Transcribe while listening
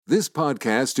This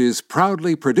podcast is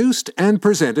proudly produced and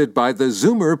presented by the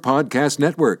Zoomer Podcast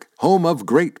Network, home of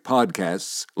great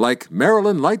podcasts like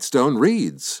Marilyn Lightstone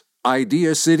Reads,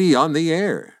 Idea City on the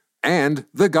Air, and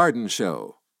The Garden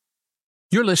Show.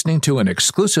 You're listening to an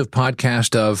exclusive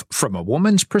podcast of From a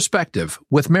Woman's Perspective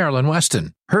with Marilyn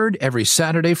Weston, heard every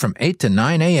Saturday from 8 to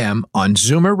 9 a.m. on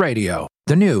Zoomer Radio,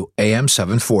 the new AM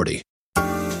 740.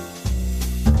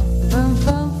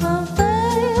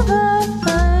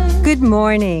 Good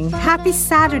morning. Happy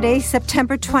Saturday,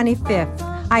 September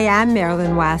 25th. I am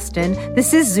Marilyn Weston.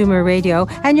 This is Zoomer Radio,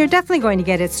 and you're definitely going to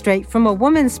get it straight from a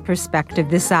woman's perspective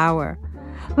this hour.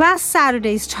 Last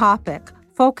Saturday's topic,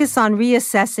 focus on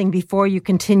reassessing before you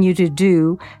continue to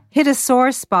do, hit a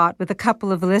sore spot with a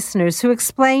couple of listeners who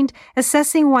explained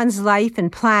assessing one's life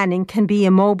and planning can be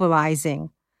immobilizing.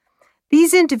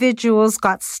 These individuals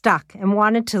got stuck and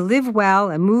wanted to live well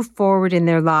and move forward in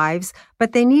their lives,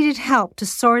 but they needed help to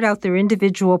sort out their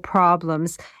individual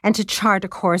problems and to chart a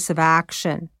course of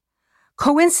action.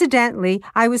 Coincidentally,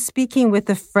 I was speaking with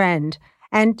a friend,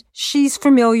 and she's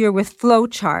familiar with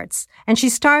flowcharts, and she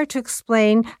started to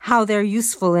explain how they're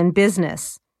useful in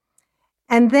business.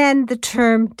 And then the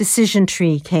term decision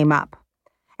tree came up.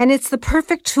 And it's the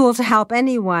perfect tool to help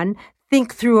anyone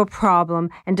think through a problem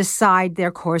and decide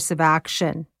their course of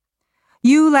action.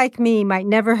 You, like me, might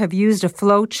never have used a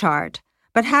flowchart,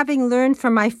 but having learned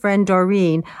from my friend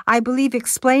Doreen, I believe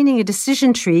explaining a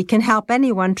decision tree can help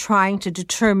anyone trying to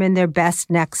determine their best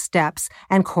next steps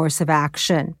and course of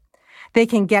action. They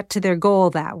can get to their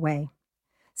goal that way.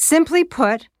 Simply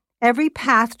put, every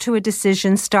path to a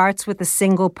decision starts with a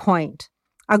single point,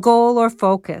 a goal or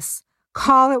focus.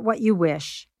 Call it what you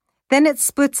wish. Then it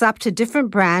splits up to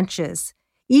different branches.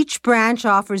 Each branch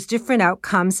offers different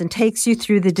outcomes and takes you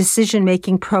through the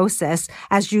decision-making process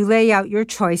as you lay out your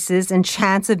choices and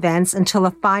chance events until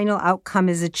a final outcome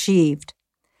is achieved.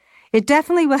 It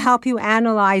definitely will help you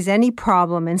analyze any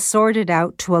problem and sort it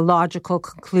out to a logical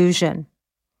conclusion.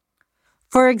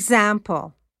 For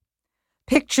example,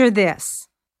 picture this: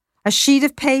 a sheet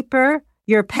of paper,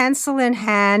 your pencil in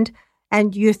hand,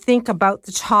 and you think about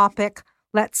the topic.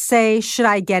 Let's say, should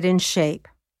I get in shape?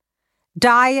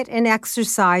 Diet and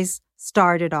exercise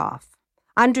started off.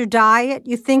 Under diet,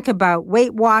 you think about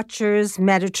Weight Watchers,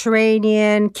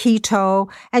 Mediterranean, keto,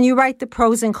 and you write the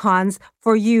pros and cons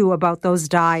for you about those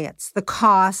diets, the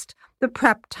cost, the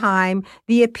prep time,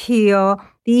 the appeal,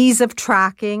 the ease of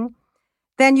tracking.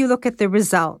 Then you look at the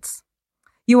results.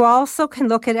 You also can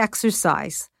look at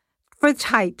exercise for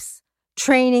types,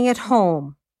 training at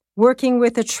home, working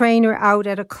with a trainer out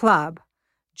at a club,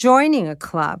 joining a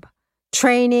club,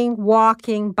 training,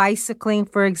 walking, bicycling,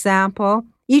 for example.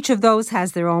 Each of those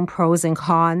has their own pros and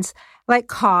cons, like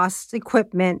cost,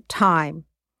 equipment, time.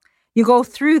 You go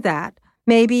through that.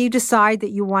 Maybe you decide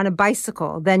that you want a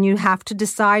bicycle. Then you have to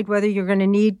decide whether you're going to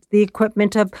need the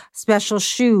equipment of special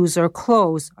shoes or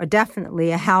clothes, or definitely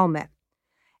a helmet.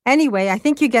 Anyway, I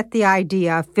think you get the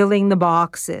idea of filling the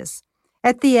boxes.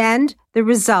 At the end, the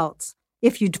results.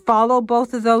 If you follow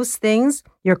both of those things,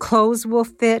 your clothes will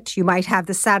fit. You might have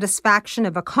the satisfaction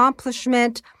of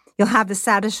accomplishment. You'll have the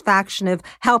satisfaction of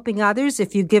helping others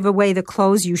if you give away the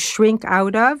clothes you shrink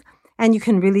out of, and you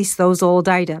can release those old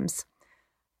items.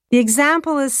 The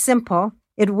example is simple.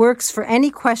 It works for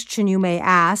any question you may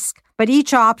ask, but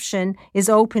each option is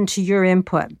open to your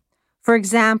input. For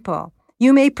example,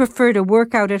 you may prefer to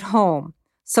work out at home,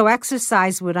 so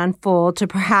exercise would unfold to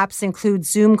perhaps include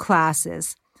Zoom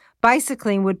classes.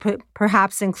 Bicycling would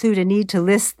perhaps include a need to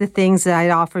list the things that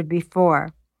I'd offered before.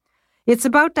 It's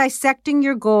about dissecting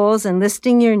your goals and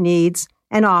listing your needs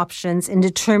and options and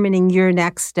determining your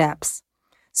next steps.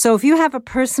 So if you have a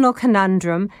personal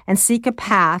conundrum and seek a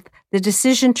path, the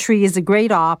decision tree is a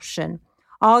great option.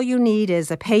 All you need is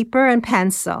a paper and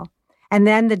pencil, and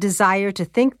then the desire to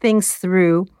think things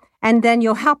through, and then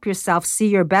you'll help yourself see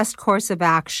your best course of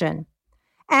action.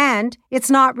 And it's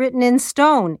not written in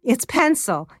stone. It's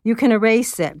pencil. You can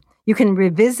erase it. You can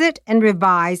revisit and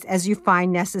revise as you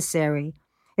find necessary.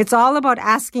 It's all about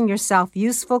asking yourself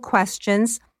useful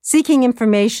questions, seeking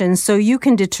information so you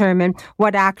can determine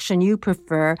what action you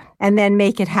prefer and then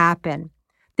make it happen.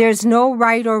 There's no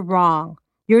right or wrong.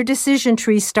 Your decision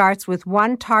tree starts with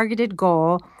one targeted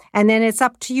goal, and then it's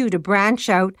up to you to branch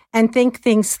out and think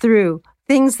things through,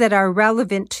 things that are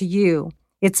relevant to you.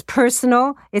 It's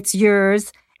personal, it's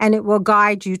yours, and it will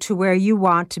guide you to where you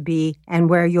want to be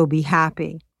and where you'll be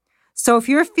happy. So if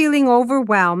you're feeling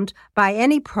overwhelmed by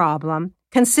any problem,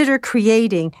 consider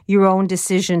creating your own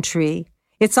decision tree.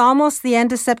 It's almost the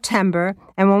end of September,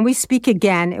 and when we speak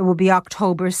again, it will be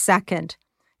October 2nd.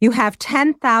 You have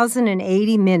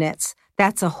 10,080 minutes,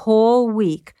 that's a whole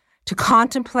week, to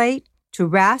contemplate, to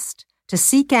rest, to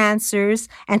seek answers,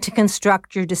 and to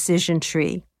construct your decision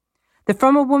tree. The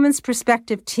From a Woman's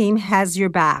Perspective team has your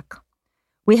back.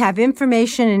 We have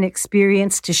information and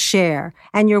experience to share,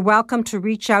 and you're welcome to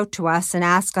reach out to us and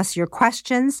ask us your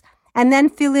questions, and then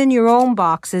fill in your own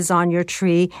boxes on your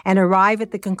tree and arrive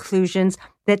at the conclusions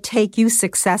that take you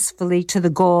successfully to the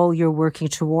goal you're working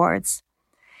towards.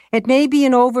 It may be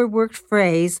an overworked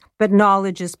phrase, but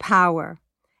knowledge is power.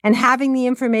 And having the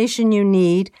information you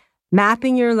need,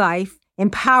 mapping your life,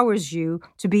 empowers you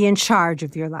to be in charge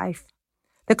of your life.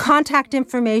 The contact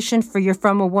information for your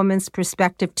From a Woman's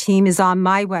Perspective team is on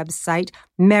my website,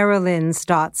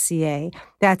 marilyns.ca.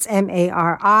 That's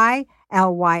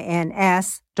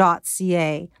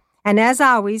MARILYNS.ca. And as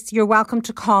always, you're welcome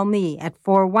to call me at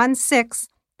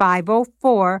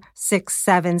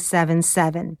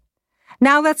 416-504-6777.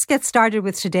 Now let's get started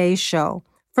with today's show.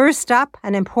 First up,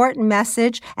 an important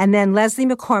message, and then Leslie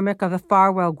McCormick of the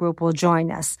Farwell Group will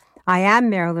join us. I am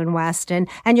Marilyn Weston,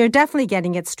 and you're definitely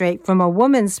getting it straight from a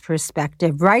woman's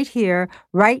perspective right here,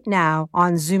 right now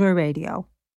on Zoomer Radio.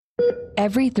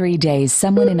 Every 3 days,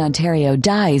 someone in Ontario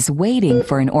dies waiting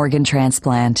for an organ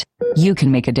transplant. You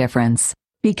can make a difference.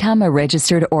 Become a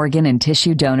registered organ and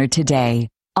tissue donor today,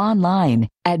 online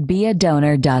at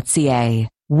beadonor.ca.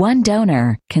 One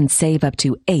donor can save up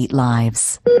to 8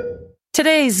 lives.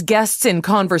 Today's guests in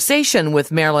conversation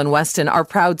with Marilyn Weston are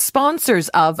proud sponsors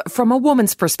of From a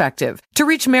Woman's Perspective. To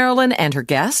reach Marilyn and her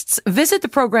guests, visit the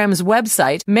program's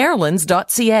website,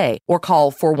 marilyns.ca, or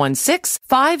call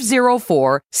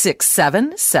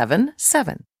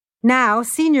 416-504-6777. Now,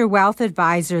 Senior Wealth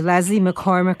Advisor Leslie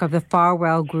McCormick of the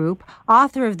Farwell Group,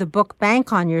 author of the book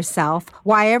Bank on Yourself,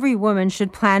 Why Every Woman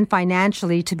Should Plan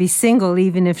Financially to Be Single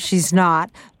Even If She's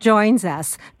Not, joins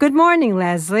us. Good morning,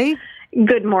 Leslie.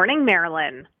 Good morning,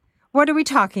 Marilyn. What are we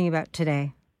talking about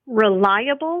today?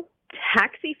 Reliable,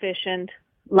 tax-efficient,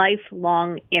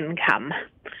 lifelong income.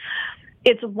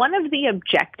 It's one of the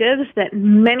objectives that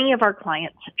many of our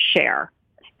clients share.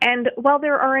 And while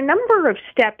there are a number of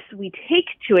steps we take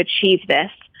to achieve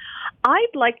this,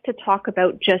 I'd like to talk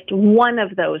about just one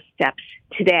of those steps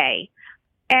today.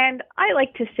 And I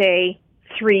like to say,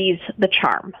 three's the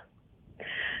charm.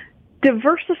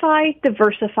 Diversify,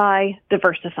 diversify,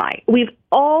 diversify. We've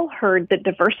all heard that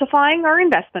diversifying our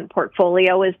investment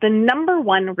portfolio is the number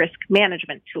one risk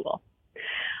management tool.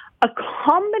 A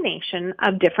combination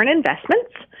of different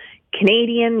investments,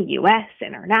 Canadian, U.S.,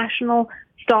 international,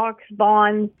 stocks,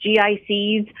 bonds,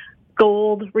 GICs,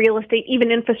 gold, real estate,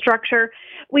 even infrastructure,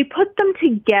 we put them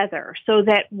together so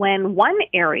that when one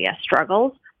area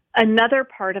struggles, another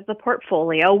part of the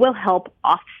portfolio will help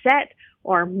offset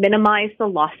or minimize the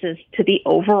losses to the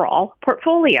overall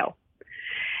portfolio.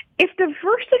 If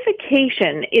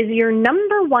diversification is your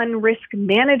number one risk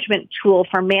management tool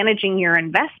for managing your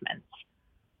investments,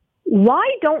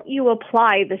 why don't you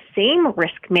apply the same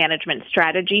risk management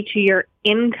strategy to your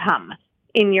income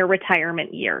in your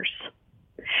retirement years?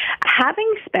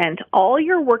 Having spent all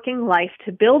your working life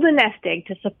to build a nest egg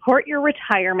to support your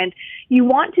retirement, you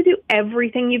want to do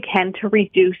everything you can to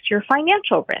reduce your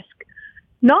financial risk.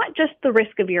 Not just the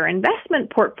risk of your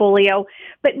investment portfolio,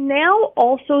 but now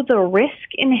also the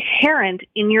risk inherent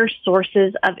in your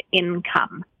sources of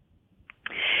income.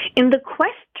 In the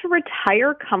quest to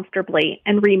retire comfortably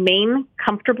and remain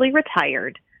comfortably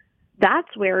retired,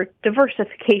 that's where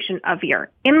diversification of your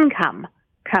income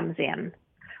comes in.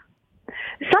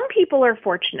 Some people are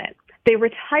fortunate. They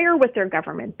retire with their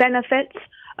government benefits,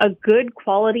 a good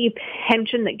quality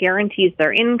pension that guarantees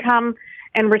their income,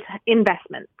 and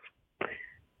investments.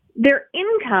 Their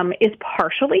income is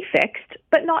partially fixed,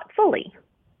 but not fully.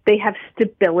 They have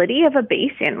stability of a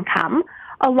base income,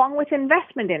 along with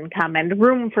investment income and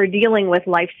room for dealing with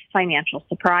life's financial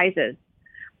surprises.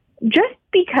 Just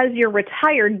because you're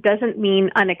retired doesn't mean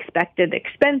unexpected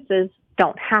expenses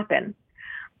don't happen.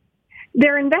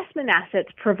 Their investment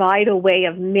assets provide a way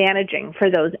of managing for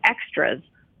those extras,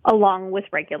 along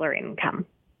with regular income.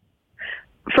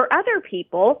 For other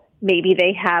people, maybe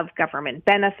they have government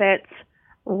benefits,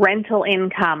 rental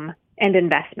income, and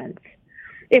investments.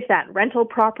 If that rental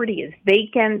property is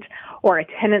vacant or a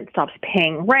tenant stops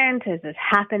paying rent, as has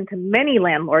happened to many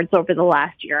landlords over the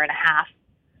last year and a half,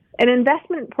 an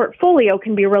investment portfolio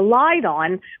can be relied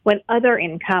on when other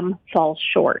income falls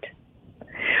short.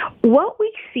 What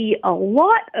we see a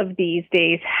lot of these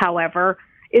days, however,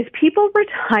 is people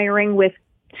retiring with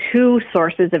 2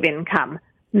 sources of income,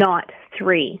 not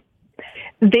 3.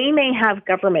 They may have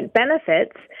government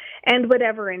benefits and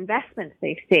whatever investments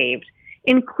they've saved,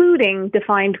 including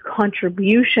defined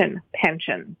contribution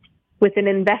pensions with an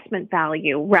investment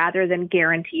value rather than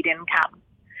guaranteed income.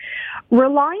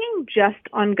 Relying just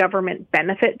on government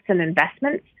benefits and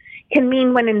investments can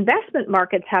mean when investment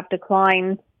markets have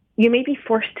declined, you may be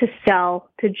forced to sell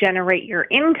to generate your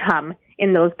income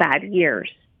in those bad years.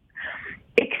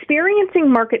 Experiencing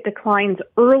market declines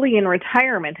early in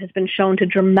retirement has been shown to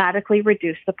dramatically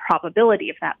reduce the probability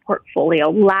of that portfolio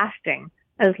lasting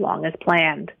as long as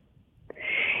planned.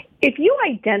 If you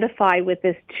identify with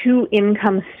this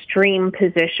two-income stream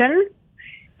position,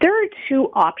 there are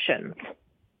two options.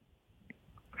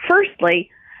 Firstly,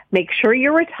 make sure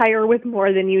you retire with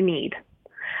more than you need.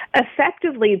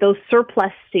 Effectively, those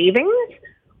surplus savings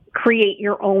create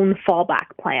your own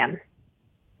fallback plan.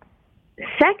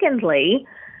 Secondly,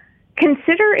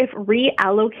 consider if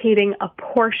reallocating a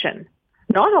portion,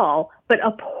 not all, but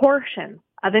a portion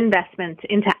of investments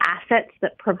into assets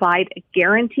that provide a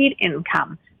guaranteed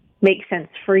income makes sense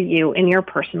for you in your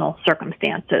personal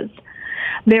circumstances.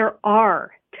 There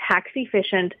are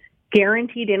tax-efficient,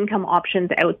 guaranteed income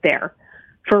options out there.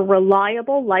 For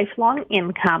reliable, lifelong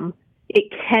income,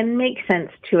 it can make sense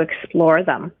to explore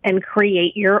them and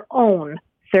create your own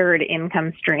third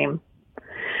income stream.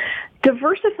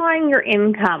 Diversifying your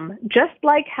income, just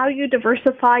like how you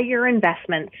diversify your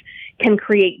investments, can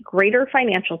create greater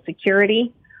financial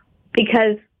security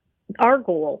because our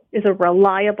goal is a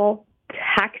reliable,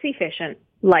 tax-efficient,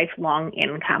 lifelong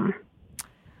income.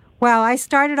 Well, I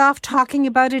started off talking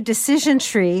about a decision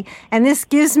tree, and this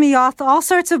gives me all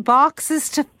sorts of boxes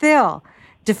to fill.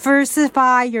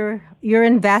 Diversify your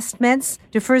investments,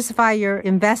 diversify your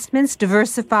income.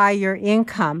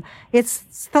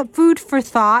 It's food for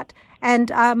thought,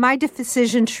 and my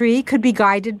decision tree could be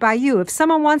guided by you. If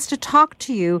someone wants to talk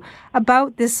to you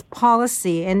about this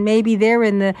policy, and maybe they're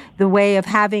in the way of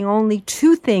having only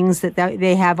two things that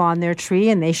they have on their tree,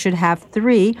 and they should have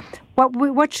three,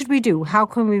 what should we do? How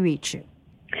can we reach you?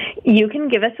 You can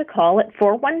give us a call at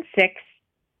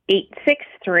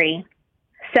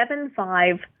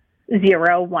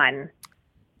 416-863-7501.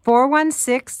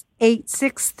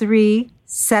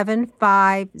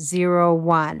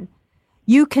 416-863-7501.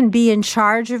 You can be in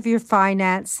charge of your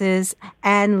finances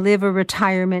and live a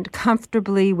retirement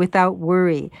comfortably without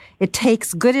worry. It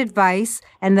takes good advice,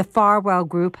 and the Farwell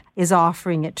Group is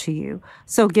offering it to you.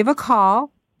 So give a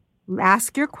call,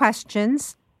 ask your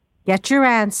questions, get your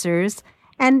answers,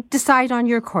 and decide on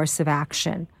your course of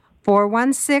action.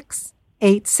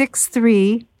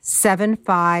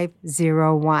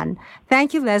 416-863-7501.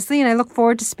 Thank you, Leslie, and I look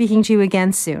forward to speaking to you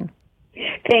again soon.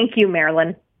 Thank you,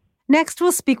 Marilyn. Next,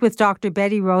 we'll speak with Dr.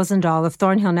 Betty Rosendahl of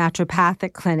Thornhill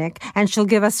Naturopathic Clinic, and she'll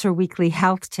give us her weekly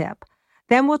health tip.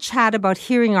 Then we'll chat about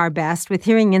hearing our best with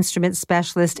hearing instrument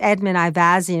specialist Edmund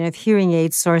Ivazian of Hearing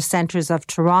Aid Source Centres of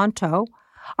Toronto.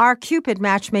 Our Cupid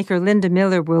matchmaker Linda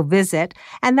Miller will visit,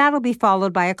 and that'll be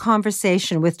followed by a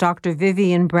conversation with Dr.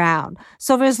 Vivian Brown.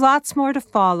 So there's lots more to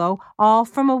follow, all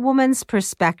from a woman's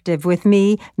perspective with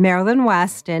me, Marilyn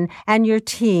Weston, and your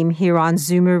team here on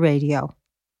Zoomer Radio.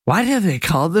 Why do they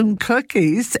call them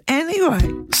cookies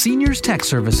anyway? Seniors Tech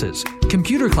Services.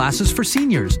 Computer classes for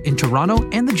seniors in Toronto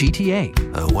and the GTA.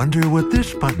 I wonder what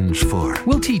this button's for.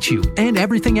 We'll teach you and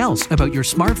everything else about your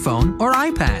smartphone or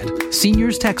iPad.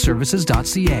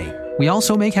 SeniorsTechServices.ca. We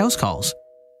also make house calls.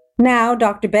 Now,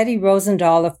 Dr. Betty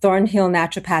Rosendahl of Thornhill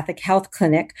Naturopathic Health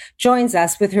Clinic joins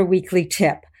us with her weekly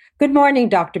tip. Good morning,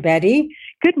 Dr. Betty.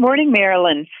 Good morning,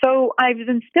 Marilyn. So I've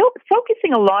been still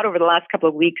focusing a lot over the last couple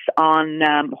of weeks on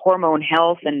hormone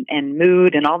health and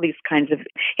mood and all these kinds of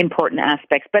important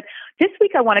aspects. But this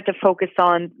week I wanted to focus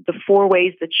on the 4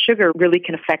 ways that sugar really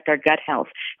can affect our gut health.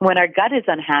 And when our gut is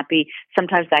unhappy,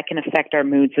 sometimes that can affect our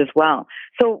moods as well.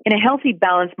 So in a healthy,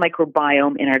 balanced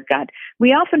microbiome in our gut,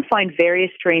 we often find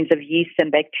various strains of yeast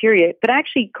and bacteria that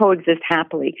actually coexist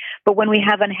happily. But when we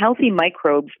have unhealthy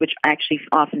microbes, which actually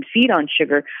often feed on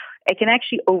sugar, it can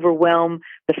actually overwhelm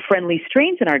the friendly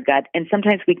strains in our gut, and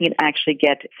sometimes we can actually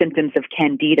get symptoms of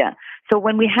candida. So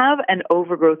when we have an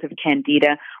overgrowth of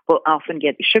candida, we'll often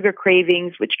get sugar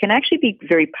cravings, which can actually be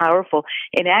very powerful.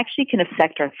 It actually can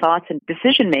affect our thoughts and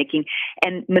decision-making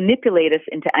and manipulate us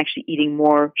into actually eating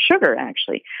more sugar,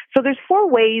 actually. So there's 4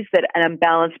 ways that an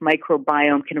unbalanced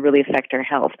microbiome can really affect our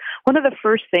health. One of the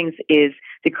first things is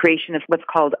the creation of what's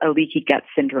called a leaky gut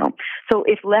syndrome. So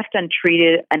if left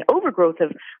untreated, an overgrowth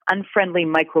of unfriendly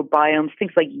microbiomes,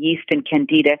 things like yeast and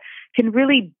candida, can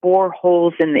really bore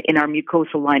holes in our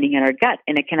mucosal lining in our gut,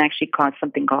 and it can actually cause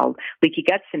something called leaky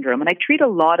gut syndrome. And I treat a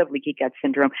lot of leaky gut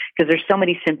syndrome because there's so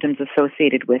many symptoms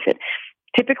associated with it.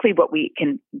 Typically what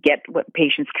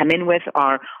patients come in with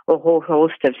are a whole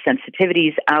host of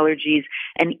sensitivities, allergies,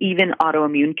 and even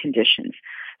autoimmune conditions.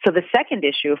 So the second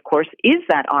issue, of course, is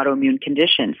that autoimmune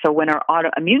condition. So when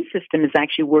our immune system is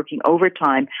actually working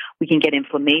overtime, we can get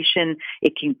inflammation.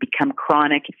 It can become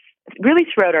chronic really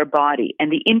throughout our body.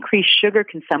 And the increased sugar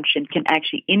consumption can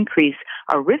actually increase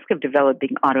our risk of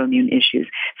developing autoimmune issues.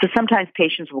 So sometimes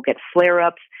patients will get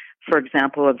flare-ups, for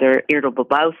example, of their irritable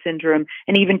bowel syndrome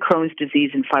and even Crohn's disease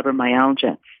and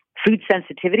fibromyalgia. Food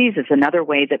sensitivities is another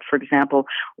way that, for example,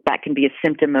 that can be a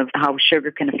symptom of how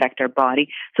sugar can affect our body.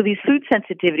 So these food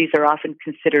sensitivities are often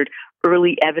considered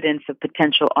early evidence of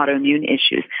potential autoimmune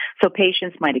issues. So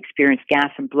patients might experience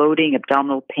gas and bloating,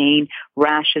 abdominal pain,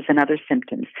 rashes, and other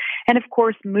symptoms. And of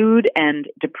course, mood and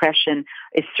depression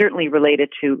is certainly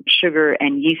related to sugar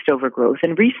and yeast overgrowth.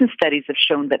 And recent studies have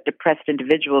shown that depressed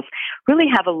individuals really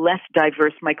have a less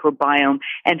diverse microbiome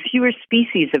and fewer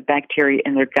species of bacteria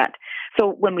in their gut. So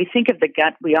when we think of the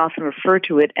gut, we often refer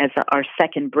to it as our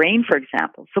second brain, for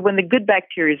example. So when the good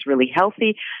bacteria is really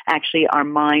healthy, actually our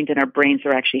mind and our brains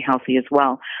are actually healthy as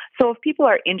well. So if people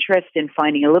are interested in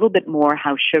finding a little bit more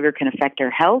how sugar can affect our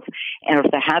health, and if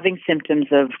they're having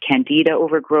symptoms of candida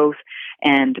overgrowth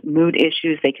and mood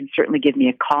issues, they can certainly give me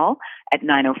a call at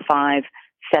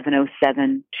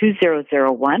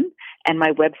 905-707-2001. And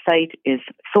my website is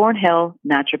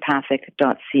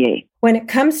thornhillnaturopathic.ca. When it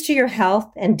comes to your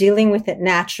health and dealing with it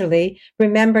naturally,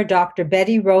 remember Dr.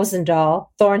 Betty Rosendahl,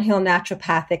 Thornhill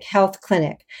Naturopathic Health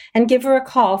Clinic, and give her a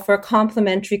call for a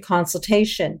complimentary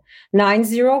consultation,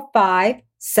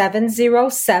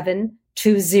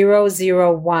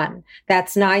 905-707-2001.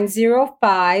 That's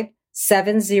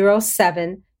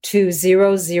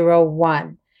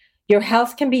 905-707-2001. Your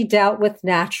health can be dealt with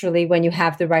naturally when you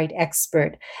have the right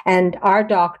expert. And our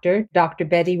doctor, Dr.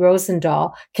 Betty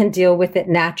Rosendahl, can deal with it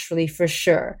naturally for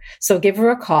sure. So give her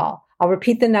a call. I'll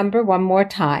repeat the number one more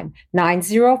time,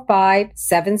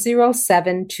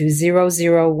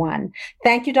 905-707-2001.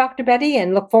 Thank you, Dr. Betty,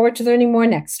 and look forward to learning more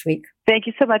next week. Thank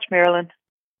you so much, Marilyn.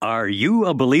 Are you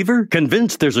a believer?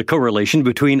 Convinced there's a correlation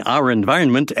between our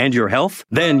environment and your health?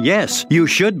 Then yes, you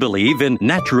should believe in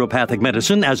naturopathic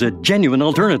medicine as a genuine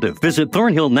alternative. Visit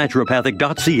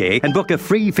thornhillnaturopathic.ca and book a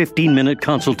free 15-minute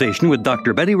consultation with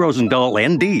Dr. Betty Rosendahl,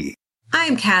 ND.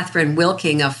 I'm Catherine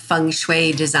Wilking of Feng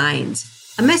Shui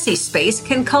Designs. A messy space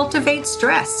can cultivate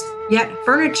stress, yet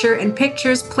furniture and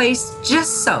pictures placed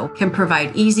just so can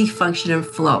provide easy function and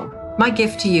flow. My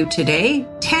gift to you today,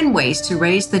 10 ways to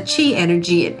raise the chi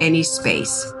energy in any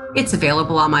space. It's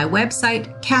available on my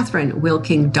website,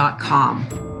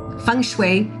 catherinewilking.com. Feng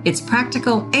Shui, it's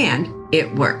practical and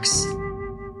it works.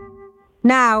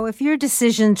 Now, if your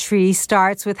decision tree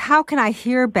starts with how can I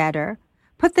hear better,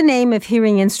 put the name of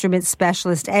hearing instrument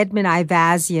specialist Edmund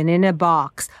Ivazian in a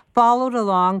box, followed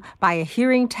along by a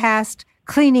hearing test,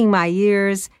 cleaning my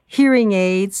ears, hearing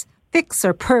aids, fix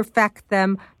or perfect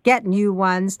them, get new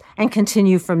ones, and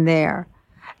continue from there.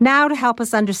 Now, to help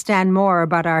us understand more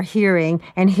about our hearing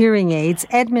and hearing aids,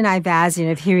 Edmund Ivazian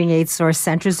of Hearing Aid Source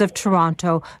Centers of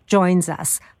Toronto joins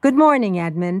us. Good morning,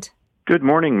 Edmund. Good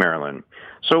morning, Marilyn.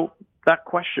 So that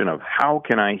question of how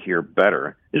can I hear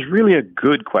better is really a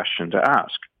good question to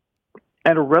ask,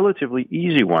 and a relatively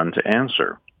easy one to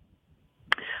answer.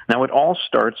 Now, it all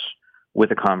starts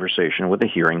with a conversation with a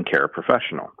hearing care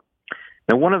professional.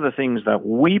 Now, one of the things that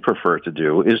we prefer to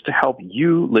do is to help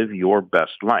you live your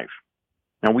best life.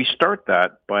 Now, we start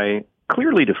that by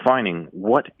clearly defining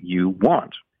what you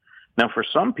want. Now, for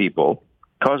some people,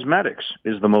 cosmetics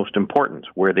is the most important,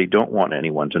 where they don't want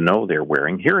anyone to know they're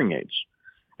wearing hearing aids.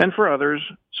 And for others,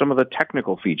 some of the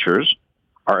technical features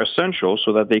are essential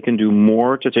so that they can do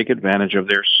more to take advantage of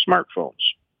their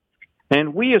smartphones.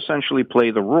 And we essentially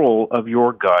play the role of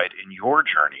your guide in your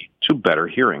journey to better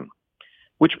hearing.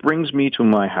 Which brings me to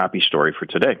my happy story for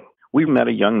today. We met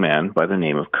a young man by the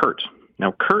name of Kurt.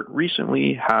 Now, Kurt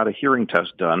recently had a hearing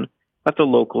test done at the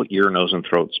local ear, nose, and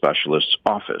throat specialist's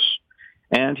office.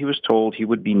 And he was told he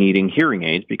would be needing hearing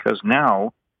aids because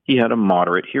now he had a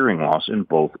moderate hearing loss in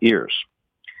both ears.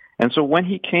 And so when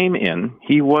he came in,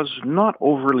 he was not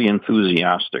overly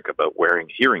enthusiastic about wearing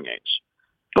hearing aids.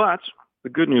 But the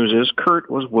good news is Kurt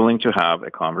was willing to have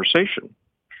a conversation.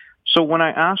 So when I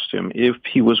asked him if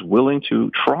he was willing to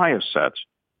try a set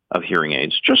of hearing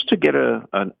aids just to get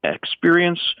an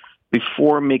experience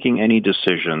before making any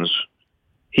decisions,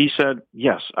 he said,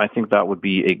 yes, I think that would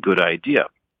be a good idea.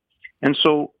 And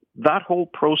so that whole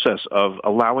process of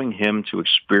allowing him to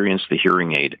experience the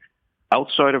hearing aid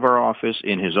outside of our office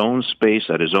in his own space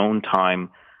at his own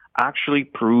time actually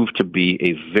proved to be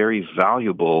a very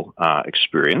valuable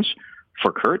experience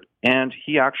for Kurt. And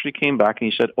he actually came back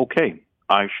and he said, okay,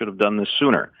 I should have done this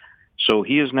sooner. So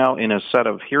he is now in a set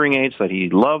of hearing aids that he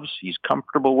loves, he's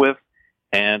comfortable with,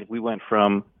 and we went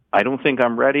from I don't think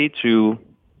I'm ready to,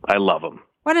 I love them.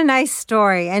 What a nice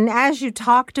story. And as you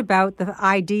talked about the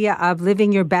idea of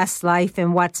living your best life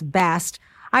and what's best,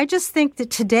 I just think that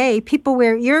today people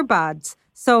wear earbuds.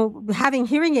 So having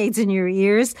hearing aids in your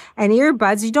ears and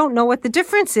earbuds, you don't know what the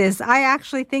difference is. I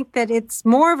actually think that it's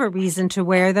more of a reason to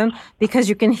wear them because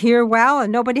you can hear well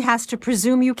and nobody has to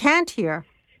presume you can't hear.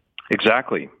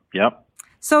 Exactly. Yep.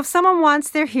 So if someone wants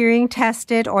their hearing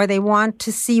tested or they want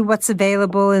to see what's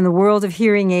available in the world of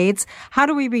hearing aids, how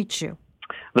do we reach you?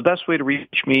 The best way to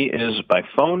reach me is by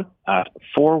phone at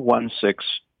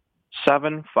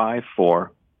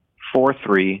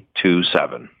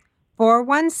 416-754-4327.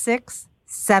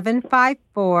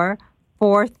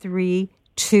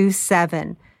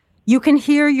 416-754-4327. You can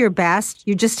hear your best.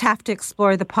 You just have to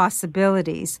explore the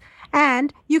possibilities.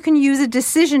 And you can use a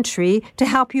decision tree to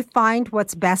help you find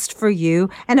what's best for you.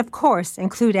 And of course,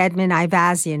 include Edmund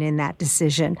Ivazian in that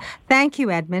decision. Thank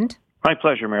you, Edmund. My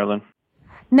pleasure, Marilyn.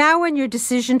 Now when your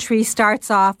decision tree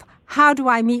starts off, how do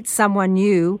I meet someone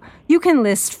new? You can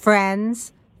list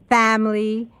friends,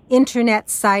 family, internet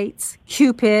sites,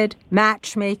 Cupid,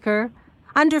 Matchmaker.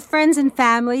 Under friends and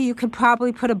family, you could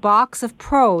probably put a box of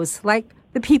pros, like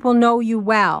the people know you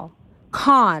well.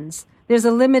 Cons, there's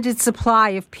a limited supply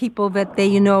of people that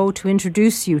they know to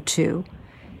introduce you to.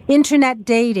 Internet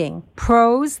dating,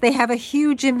 pros, they have a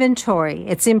huge inventory.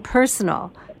 It's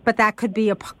impersonal, but that could be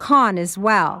a con as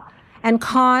well. And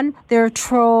con, there are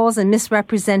trolls and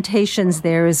misrepresentations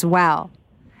there as well.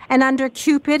 And under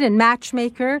Cupid and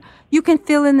Matchmaker, you can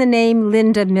fill in the name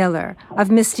Linda Miller of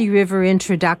Misty River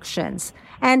Introductions.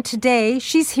 And today,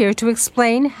 she's here to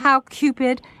explain how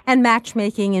Cupid and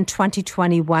matchmaking in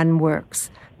 2021 works.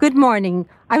 Good morning.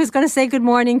 I was going to say good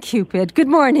morning, Cupid. Good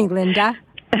morning, Linda.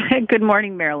 Good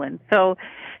morning, Marilyn. So,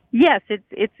 yes,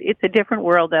 it's a different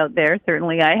world out there.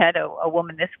 Certainly, I had a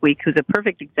woman this week who's a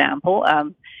perfect example.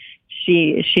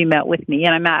 She met with me,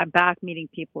 and I'm back meeting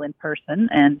people in person,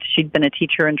 and she'd been a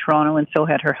teacher in Toronto, and so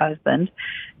had her husband.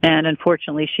 And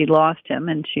unfortunately, she lost him,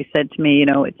 and she said to me,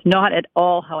 it's not at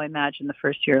all how I imagined the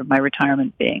first year of my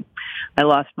retirement being. I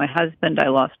lost my husband, I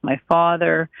lost my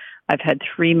father, I've had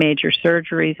 3 major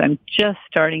surgeries. I'm just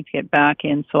starting to get back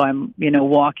in, so I'm,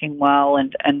 walking well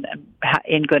and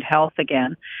in good health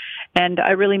again. And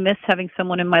I really miss having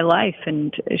someone in my life.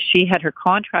 And she had her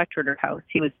contractor at her house.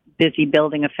 He was busy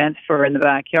building a fence for her in the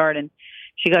backyard. And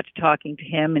she got to talking to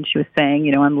him, and she was saying,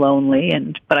 I'm lonely,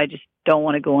 but I just don't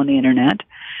want to go on the internet.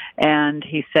 And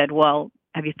he said, well,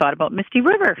 have you thought about Misty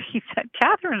River? He said,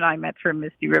 Catherine and I met through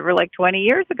Misty River like 20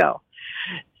 years ago.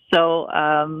 So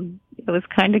it was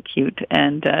kind of cute,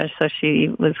 and so she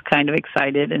was kind of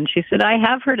excited, and she said, I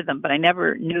have heard of them, but I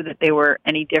never knew that they were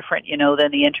any different,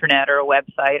 than the internet or a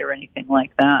website or anything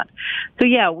like that. So,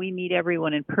 yeah, we meet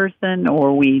everyone in person,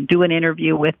 or we do an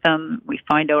interview with them. We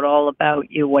find out all about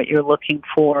you, what you're looking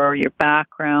for, your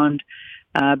background,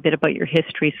 a bit about your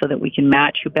history so that we can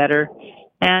match you better.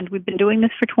 And we've been doing this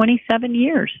for 27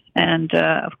 years. And,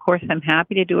 of course, I'm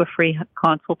happy to do a free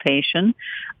consultation.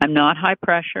 I'm not high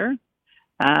pressure.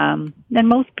 And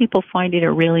most people find it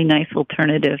a really nice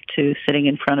alternative to sitting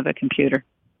in front of a computer.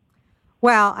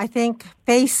 Well, I think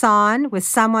face on with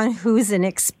someone who's an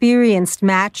experienced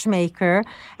matchmaker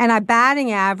and a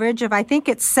batting average of, I think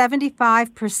it's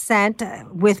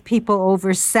 75% with people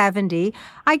over 70.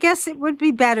 I guess it would be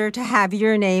better to have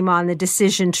your name on the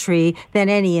decision tree than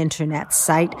any internet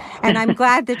site. And I'm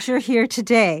glad that you're here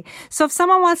today. So if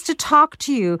someone wants to talk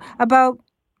to you about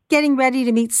getting ready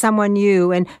to meet someone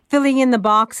new and filling in the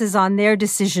boxes on their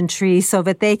decision tree so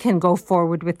that they can go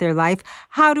forward with their life,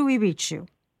 how do we reach you?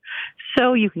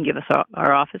 So you can give us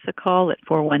our office a call at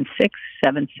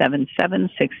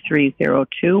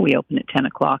 416-777-6302. We open at 10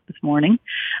 o'clock this morning.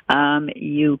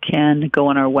 You can go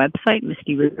on our website,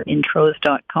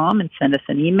 mistyriverintro's.com, and send us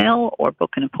an email or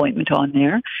book an appointment on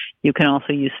there. You can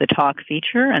also use the talk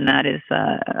feature, and that is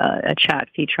a chat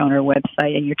feature on our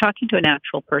website, and you're talking to an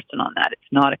actual person on that.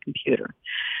 It's not a computer.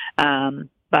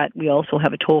 But we also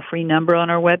have a toll-free number on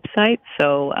our website,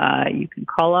 so you can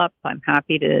call up. I'm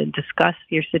happy to discuss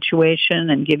your situation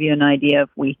and give you an idea if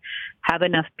we have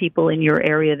enough people in your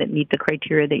area that meet the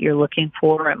criteria that you're looking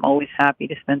for. I'm always happy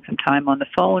to spend some time on the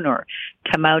phone or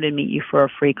come out and meet you for a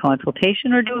free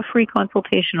consultation or do a free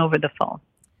consultation over the phone.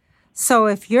 So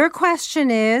if your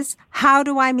question is, how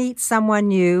do I meet someone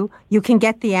new, you can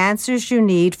get the answers you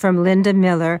need from Linda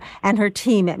Miller and her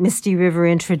team at Misty River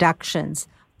Introductions.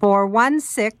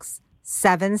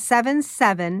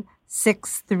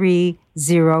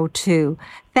 416-777-6302.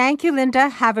 Thank you, Linda.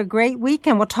 Have a great week,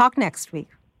 and we'll talk next week.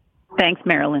 Thanks,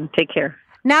 Marilyn. Take care.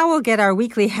 Now we'll get our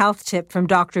weekly health tip from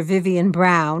Dr. Vivian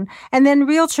Brown, and then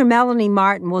Realtor Melanie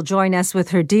Martin will join us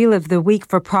with her deal of the week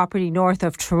for property north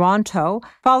of Toronto,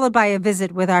 followed by a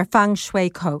visit with our feng shui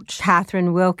coach,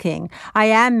 Catherine Wilking. I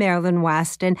am Marilyn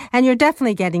Weston, and you're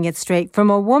definitely getting it straight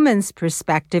from a woman's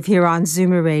perspective here on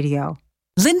Zoomer Radio.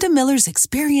 Linda Miller's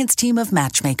experienced team of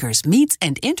matchmakers meets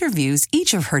and interviews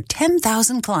each of her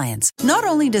 10,000 clients. Not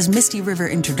only does Misty River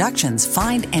Introductions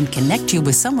find and connect you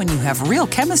with someone you have real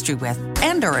chemistry with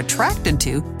and are attracted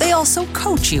to, they also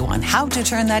coach you on how to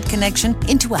turn that connection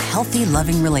into a healthy,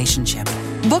 loving relationship.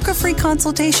 Book a free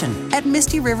consultation at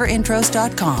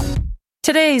MistyRiverIntros.com.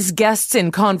 Today's guests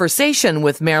in conversation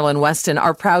with Marilyn Weston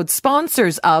are proud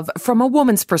sponsors of From a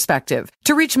Woman's Perspective.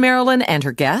 To reach Marilyn and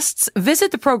her guests, visit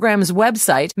the program's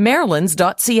website,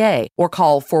 marilyns.ca, or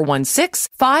call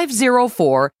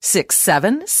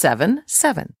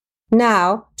 416-504-6777.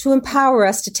 Now, to empower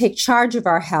us to take charge of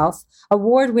our health,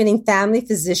 award-winning family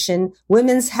physician,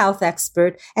 women's health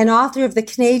expert, and author of the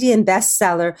Canadian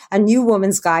bestseller, A New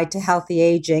Woman's Guide to Healthy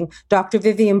Aging, Dr.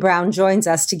 Vivian Brown joins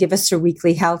us to give us her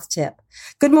weekly health tip.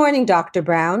 Good morning, Dr.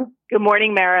 Brown. Good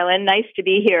morning, Marilyn. Nice to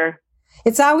be here.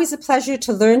 It's always a pleasure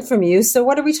to learn from you. So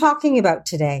what are we talking about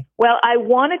today? Well, I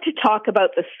wanted to talk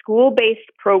about the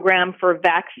school-based program for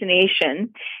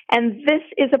vaccination. And this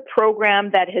is a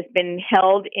program that has been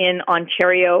held in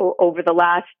Ontario over the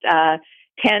last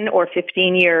 10 or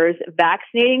 15 years,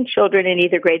 vaccinating children in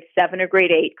either grade 7 or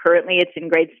grade 8. Currently, it's in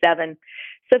grade 7.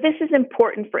 So this is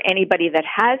important for anybody that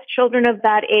has children of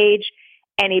that age,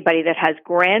 anybody that has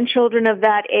grandchildren of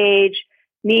that age,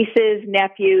 nieces,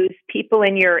 nephews, people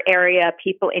in your area,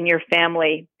 people in your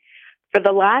family. For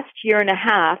the last year and a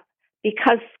half,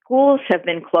 because schools have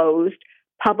been closed,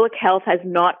 public health has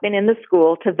not been in the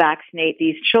school to vaccinate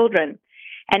these children.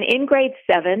 And in grade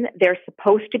 7, they're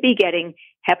supposed to be getting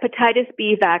hepatitis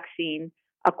B vaccine,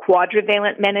 a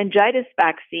quadrivalent meningitis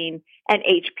vaccine, and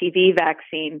HPV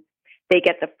vaccine. They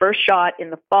get the first shot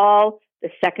in the fall, the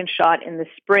second shot in the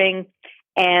spring,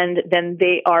 and then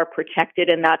they are protected,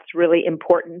 and that's really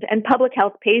important. And public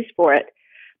health pays for it.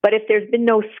 But if there's been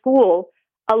no school,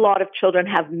 a lot of children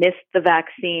have missed the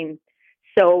vaccine.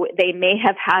 So they may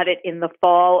have had it in the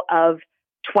fall of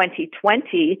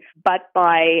 2020, but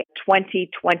by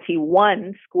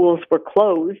 2021, schools were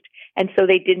closed, and so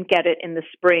they didn't get it in the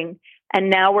spring. And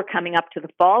now we're coming up to the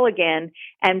fall again,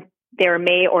 and there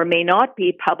may or may not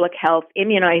be public health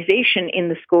immunization in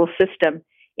the school system.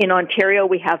 In Ontario,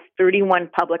 we have 31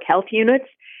 public health units,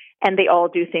 and they all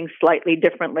do things slightly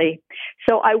differently.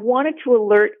 So I wanted to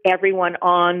alert everyone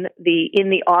in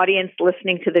the audience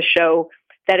listening to the show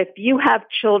that if you have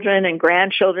children and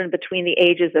grandchildren between the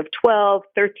ages of 12,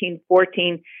 13,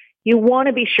 14, you want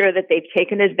to be sure that they've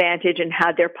taken advantage and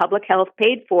had their public health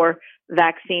paid for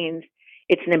vaccines.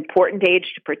 It's an important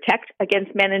age to protect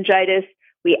against meningitis.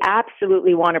 We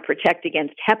absolutely want to protect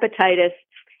against hepatitis,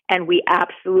 and we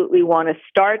absolutely want to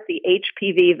start the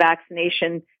HPV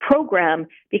vaccination program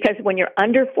because when you're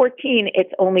under 14,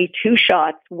 it's only 2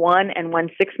 shots, one and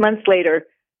one 6 months later,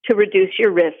 to reduce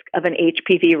your risk of an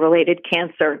HPV-related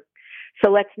cancer. So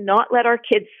let's not let our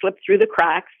kids slip through the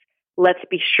cracks. Let's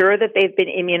be sure that they've been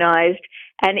immunized.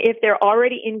 And if they're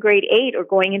already in grade 8 or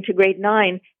going into grade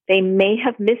 9, they may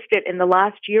have missed it in the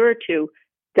last year or two.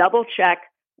 Double check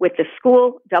with the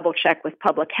school, double check with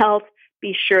public health,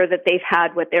 be sure that they've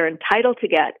had what they're entitled to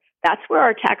get. That's where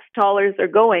our tax dollars are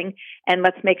going, and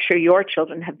let's make sure your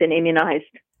children have been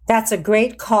immunized. That's a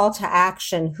great call to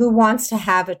action. Who wants to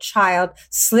have a child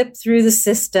slip through the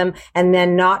system and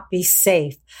then not be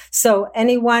safe? So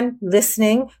anyone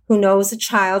listening who knows a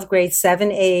child grade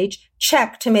 7 age,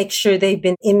 check to make sure they've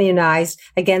been immunized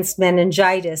against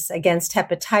meningitis, against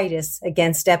hepatitis,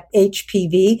 against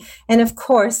HPV, and of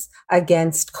course,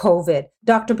 against COVID.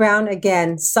 Dr. Brown,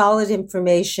 again, solid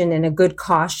information and a good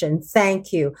caution.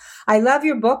 Thank you. I love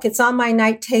your book. It's on my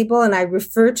night table and I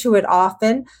refer to it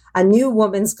often, A New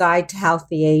Woman's Guide to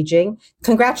Healthy Aging.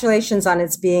 Congratulations on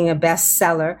its being a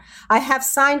bestseller. I have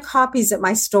signed copies at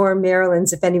my store,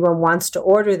 Marilyn's, if anyone wants to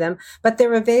order them, but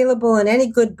they're available in any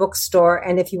good bookstore.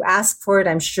 And if you ask for it,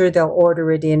 I'm sure they'll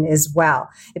order it in as well.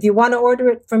 If you want to order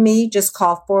it from me, just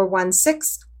call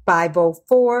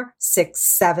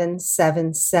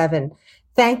 416-504-6777.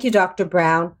 Thank you, Dr.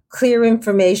 Brown. Clear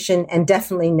information and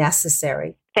definitely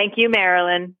necessary. Thank you,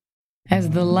 Marilyn. As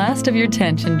the last of your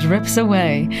tension drips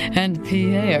away and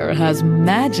Pierre has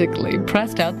magically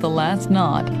pressed out the last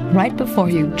knot right before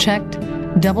you checked,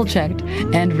 double-checked,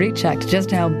 and rechecked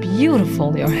just how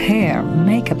beautiful your hair,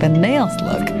 makeup, and nails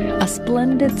look, a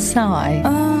splendid sigh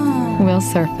will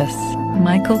surface.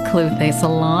 Michael Cluthe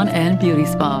Salon and Beauty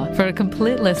Spa. For a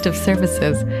complete list of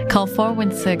services, call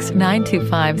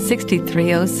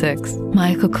 416-925-6306.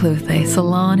 Michael Cluthe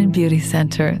Salon and Beauty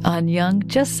Center on Yonge,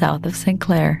 just south of St.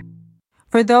 Clair.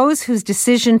 For those whose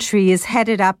decision tree is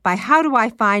headed up by how do I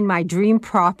find my dream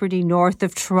property north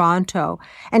of Toronto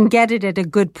and get it at a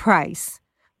good price,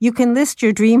 you can list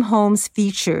your dream home's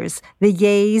features, the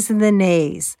yays and the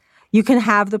nays. You can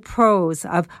have the pros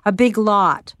of a big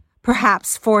lot,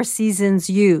 perhaps 4 seasons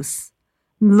use,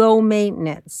 low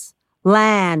maintenance,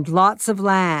 land, lots of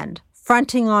land,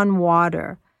 fronting on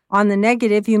water. On the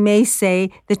negative, you may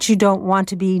say that you don't want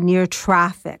to be near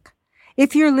traffic.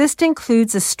 If your list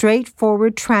includes a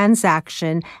straightforward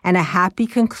transaction and a happy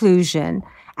conclusion,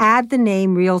 add the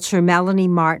name Realtor Melanie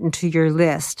Martin to your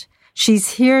list. She's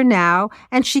here now,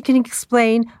 and she can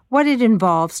explain what it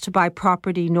involves to buy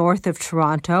property north of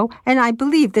Toronto, and I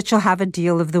believe that she'll have a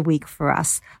deal of the week for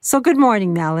us. So good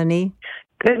morning, Melanie.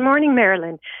 Good morning,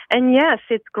 Marilyn. And yes,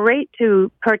 it's great to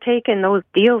partake in those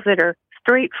deals that are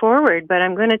straightforward, but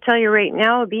I'm going to tell you right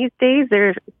now, these days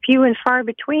they're few and far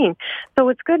between. So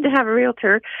it's good to have a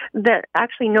realtor that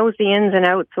actually knows the ins and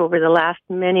outs over the last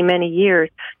many, many years.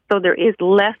 So there is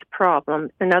less problems.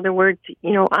 In other words,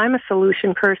 I'm a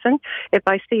solution person. If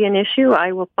I see an issue,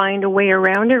 I will find a way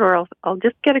around it, or I'll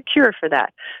just get a cure for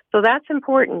that. So that's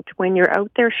important when you're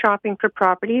out there shopping for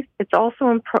properties. It's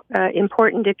also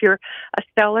important if you're a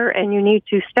seller and you need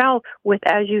to sell with,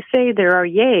 as you say, there are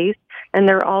yays and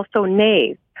there are also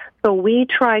nays. So we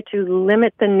try to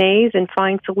limit the nays and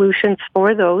find solutions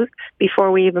for those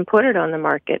before we even put it on the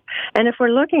market. And if we're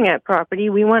looking at property,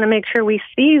 we want to make sure we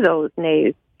see those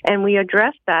nays, and we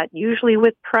address that usually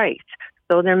with price.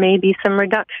 So there may be some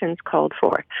reductions called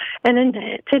for. And then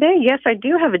today, yes, I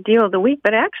do have a deal of the week,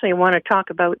 but actually I want to talk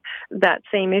about that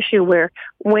same issue where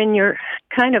when you're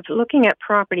kind of looking at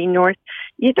property north,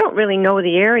 you don't really know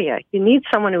the area. You need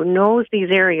someone who knows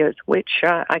these areas, which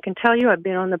I can tell you I've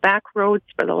been on the back roads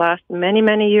for the last many,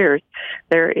 many years.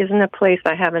 There isn't a place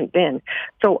I haven't been.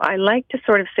 So I like to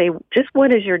sort of say, just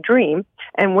what is your dream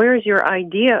and where is your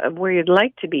idea of where you'd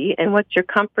like to be and what's your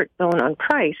comfort zone on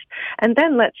price? And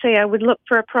then let's say I would look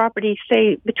for a property,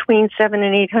 say, between 700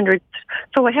 and 800.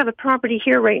 So I have a property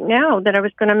here right now that I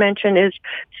was going to mention is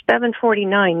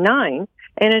 749.9,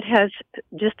 and it has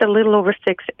just a little over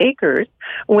 6 acres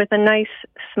with a nice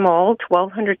small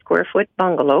 1,200 square foot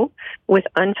bungalow with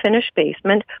unfinished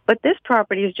basement. But this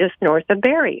property is just north of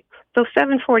Barrie. So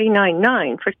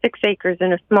 749.9 for 6 acres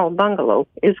in a small bungalow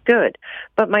is good.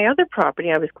 But my other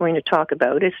property I was going to talk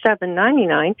about is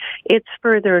 799. It's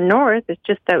further north. It's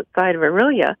just outside of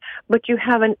Orillia. But you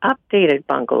have an updated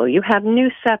bungalow. You have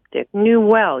new septic, new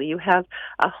well. You have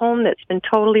a home that's been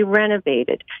totally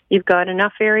renovated. You've got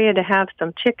enough area to have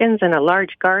some chickens and a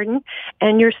large garden,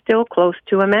 and you're still close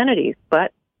to amenities.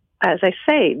 But as I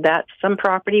say, that's some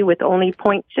property with only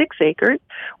 0.6 acres,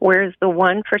 whereas the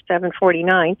one for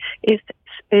 749 is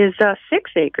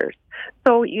 6 acres.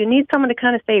 So you need someone to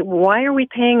kind of say, why are we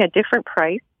paying a different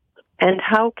price? And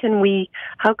how can we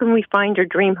find your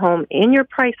dream home in your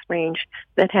price range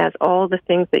that has all the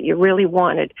things that you really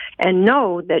wanted, and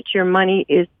know that your money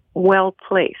is well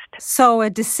placed. So a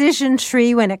decision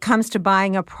tree when it comes to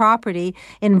buying a property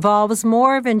involves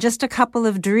more than just a couple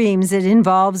of dreams. It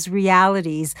involves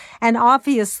realities. And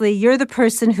obviously, you're the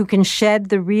person who can shed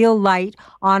the real light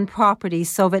on property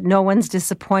so that no one's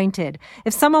disappointed.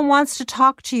 If someone wants to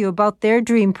talk to you about their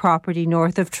dream property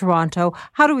north of Toronto,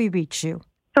 how do we reach you?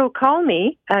 So call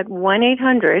me at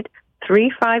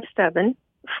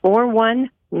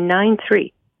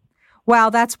 1-800-357-4193.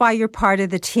 Well, that's why you're part of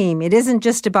the team. It isn't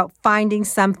just about finding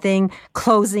something,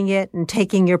 closing it, and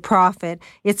taking your profit.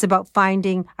 It's about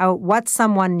finding out what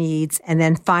someone needs and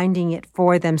then finding it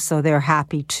for them so they're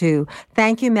happy too.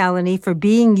 Thank you, Melanie, for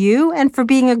being you and for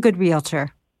being a good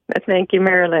realtor. Thank you,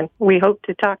 Marilyn. We hope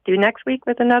to talk to you next week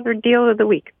with another deal of the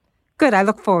week. Good. I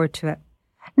look forward to it.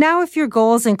 Now, if your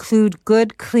goals include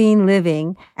good, clean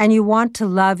living and you want to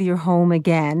love your home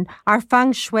again, our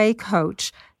feng shui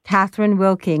coach, Catherine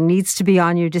Wilking, needs to be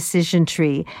on your decision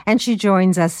tree, and she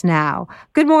joins us now.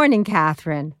 Good morning,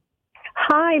 Catherine.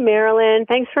 Hi, Marilyn.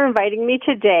 Thanks for inviting me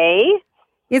today.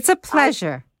 It's a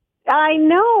pleasure. I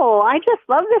know. I just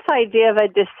love this idea of a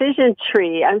decision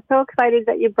tree. I'm so excited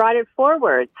that you brought it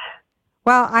forward.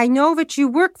 Well, I know that you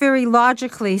work very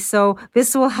logically, so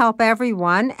this will help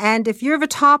everyone. And if you're the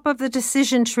top of the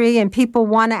decision tree and people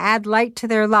want to add light to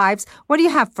their lives, what do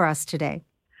you have for us today?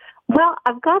 Well,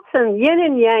 I've got some yin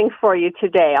and yang for you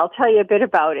today. I'll tell you a bit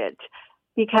about it.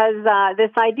 Because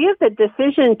this idea of the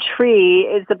decision tree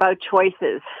is about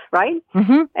choices, right?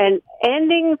 Mm-hmm. And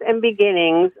endings and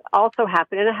beginnings also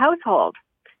happen in a household.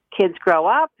 Kids grow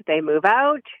up, they move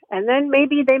out, and then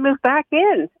maybe they move back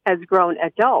in as grown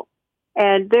adults.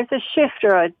 And there's a shift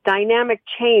or a dynamic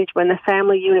change when the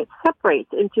family unit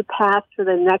separates into paths for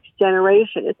the next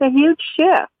generation. It's a huge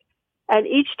shift. And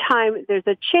each time there's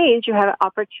a change, you have an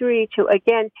opportunity to,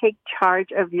 again, take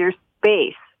charge of your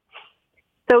space.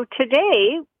 So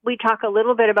today, we talk a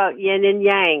little bit about yin and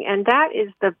yang, and that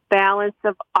is the balance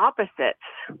of opposites.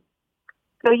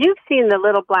 So you've seen the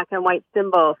little black and white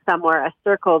symbol somewhere, a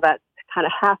circle that's kind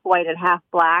of half white and half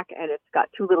black, and it's got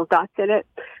two little dots in it,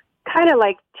 kind of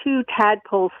like two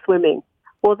tadpoles swimming.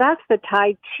 Well, that's the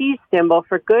Tai Chi symbol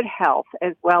for good health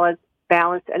as well as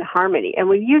balance and harmony, and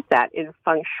we use that in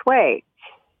feng shui.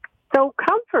 So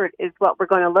comfort is what we're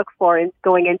going to look for in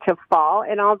going into fall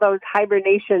and all those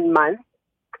hibernation months.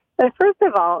 But first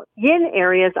of all, yin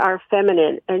areas are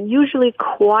feminine and usually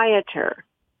quieter.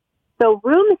 So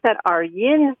rooms that are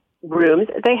yin rooms,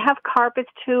 they have carpets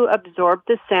to absorb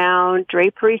the sound,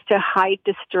 draperies to hide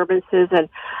disturbances, and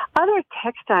other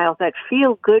textiles that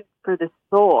feel good for the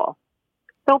soul.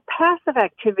 So passive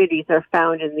activities are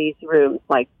found in these rooms,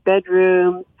 like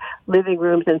bedrooms, living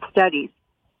rooms, and studies.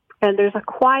 And there's a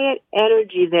quiet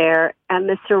energy there, and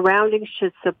the surroundings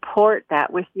should support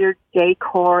that with your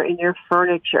decor and your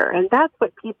furniture. And that's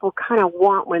what people kind of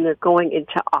want when they're going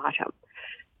into autumn.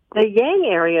 The yang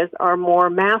areas are more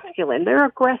masculine. They're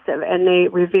aggressive, and they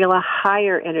reveal a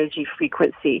higher energy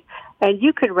frequency. And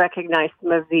you could recognize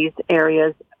some of these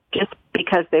areas just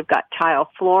because they've got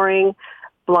tile flooring,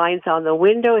 blinds on the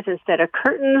windows instead of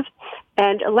curtains,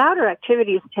 and louder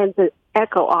activities tend to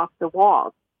echo off the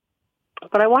walls.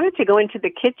 But I wanted to go into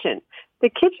the kitchen. The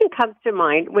kitchen comes to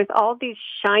mind with all these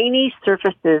shiny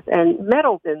surfaces and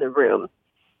metals in the room.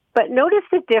 But notice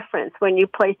the difference when you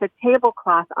place a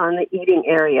tablecloth on the eating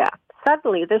area.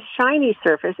 Suddenly, the shiny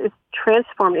surface is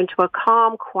transformed into a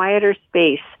calm, quieter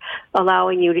space,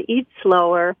 allowing you to eat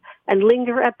slower and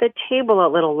linger at the table a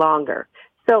little longer.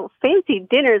 So fancy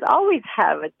dinners always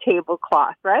have a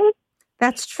tablecloth, right?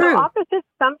 That's true. So opposites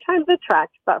sometimes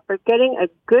attract, but for getting a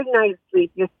good night's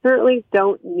sleep, you certainly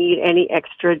don't need any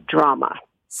extra drama.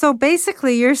 So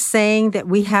basically, you're saying that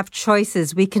we have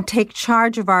choices. We can take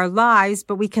charge of our lives,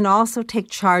 but we can also take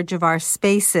charge of our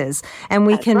spaces, and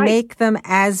we can make them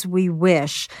as we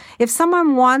wish. If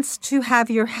someone wants to have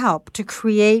your help to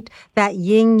create that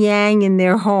yin-yang in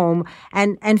their home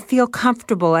and feel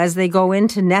comfortable as they go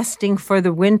into nesting for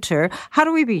the winter, how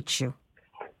do we reach you?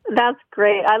 That's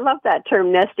great. I love that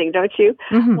term, nesting, don't you?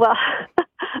 Mm-hmm. Well,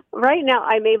 right now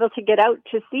I'm able to get out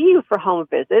to see you for home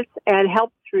visits and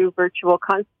help through virtual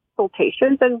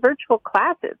consultations and virtual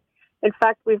classes. In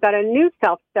fact, we've got a new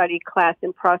self-study class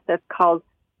in process called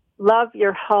Love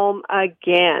Your Home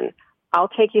Again. I'll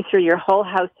take you through your whole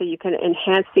house so you can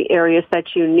enhance the areas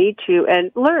that you need to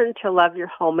and learn to love your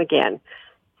home again.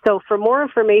 So for more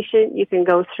information, you can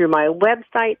go through my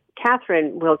website,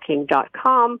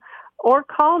 CatherineWilking.com, or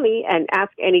call me and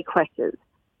ask any questions.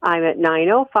 I'm at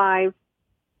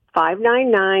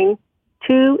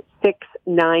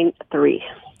 905-599-2693.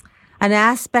 An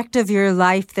aspect of your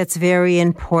life that's very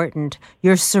important,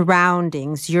 your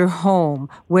surroundings, your home,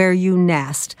 where you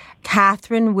nest.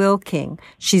 Catherine Wilking,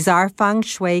 she's our feng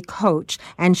shui coach,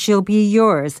 and she'll be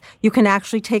yours. You can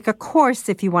actually take a course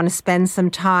if you want to spend some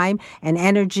time and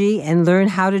energy and learn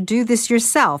how to do this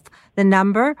yourself. The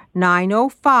number,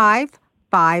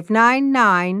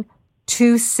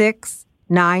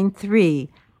 905-599-2693.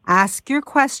 Ask your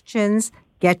questions,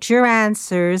 get your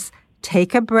answers,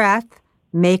 take a breath,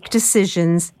 make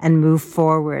decisions, and move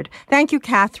forward. Thank you,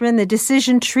 Catherine. The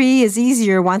decision tree is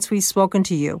easier once we've spoken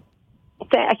to you.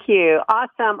 Thank you.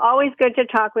 Awesome. Always good to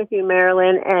talk with you,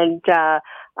 Marilyn, and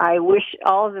I wish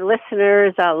all the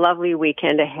listeners a lovely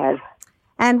weekend ahead.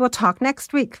 And we'll talk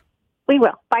next week. We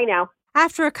will. Bye now.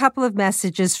 After a couple of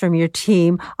messages from your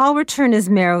team, I'll return as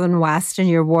Marilyn Weston,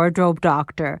 your wardrobe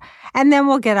doctor. And then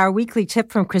we'll get our weekly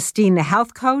tip from Christine, the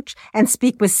health coach, and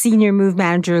speak with Senior Move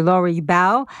Manager Laurie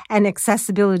Bell and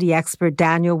accessibility expert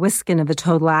Daniel Wiskin of the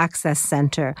Total Access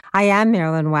Center. I am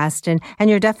Marilyn Weston, and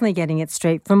you're definitely getting it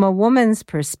straight from a woman's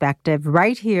perspective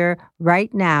right here,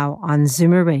 right now on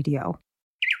Zoomer Radio.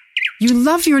 You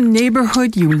love your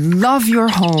neighborhood, you love your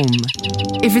home.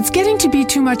 If it's getting to be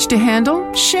too much to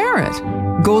handle, share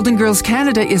it. Golden Girls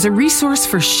Canada is a resource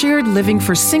for shared living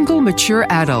for single, mature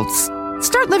adults.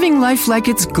 Start living life like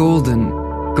it's golden.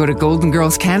 Go to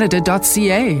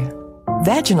goldengirlscanada.ca.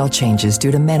 Vaginal changes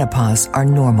due to menopause are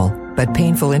normal, but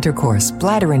painful intercourse,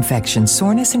 bladder infection,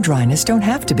 soreness, and dryness don't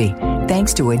have to be,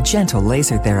 thanks to a gentle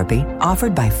laser therapy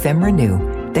offered by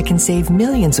FemRenew that can save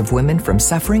millions of women from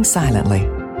suffering silently.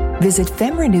 Visit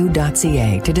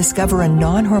femrenew.ca to discover a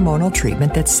non-hormonal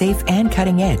treatment that's safe and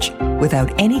cutting edge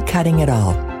without any cutting at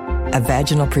all. A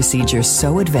vaginal procedure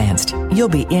so advanced, you'll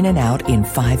be in and out in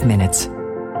 5 minutes.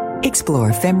 Explore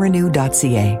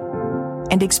femrenew.ca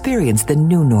and experience the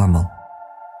new normal.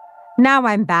 Now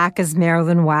I'm back as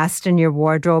Marilyn Weston, your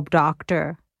wardrobe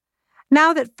doctor.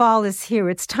 Now that fall is here,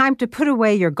 it's time to put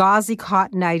away your gauzy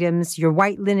cotton items, your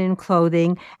white linen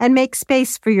clothing, and make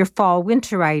space for your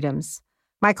fall-winter items.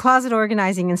 My closet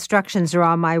organizing instructions are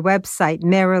on my website,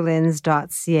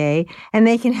 marilyns.ca, and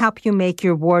they can help you make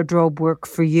your wardrobe work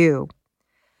for you.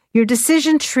 Your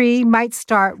decision tree might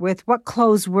start with what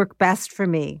clothes work best for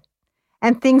me.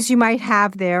 And things you might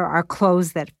have there are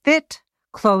clothes that fit,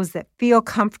 clothes that feel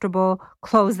comfortable,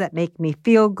 clothes that make me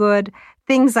feel good,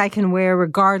 things I can wear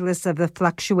regardless of the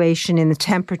fluctuation in the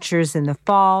temperatures in the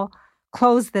fall,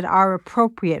 clothes that are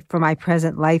appropriate for my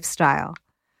present lifestyle.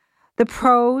 The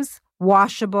pros: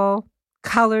 washable,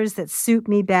 colors that suit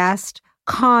me best.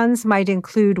 Cons might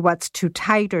include what's too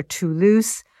tight or too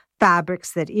loose,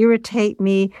 fabrics that irritate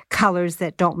me, colors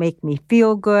that don't make me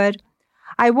feel good.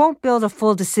 I won't build a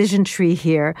full decision tree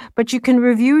here, but you can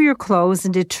review your clothes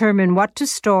and determine what to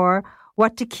store,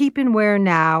 what to keep and wear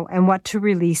now, and what to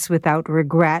release without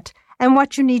regret, and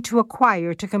what you need to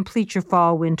acquire to complete your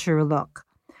fall-winter look.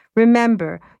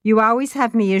 Remember, you always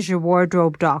have me as your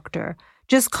wardrobe doctor.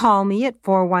 Just call me at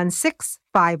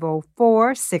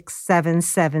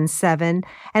 416-504-6777,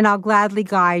 and I'll gladly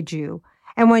guide you.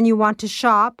 And when you want to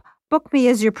shop, book me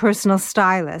as your personal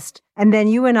stylist, and then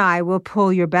you and I will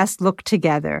pull your best look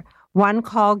together. One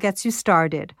call gets you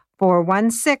started.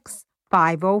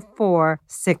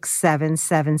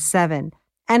 416-504-6777.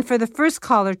 And for the first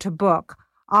caller to book,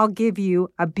 I'll give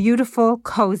you a beautiful,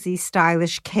 cozy,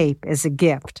 stylish cape as a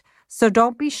gift. So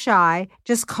don't be shy.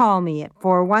 Just call me at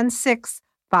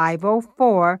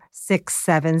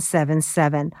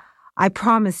 416-504-6777. I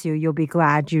promise you'll be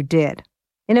glad you did.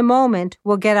 In a moment,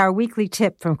 we'll get our weekly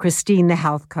tip from Christine, the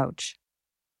health coach.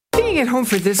 Being at home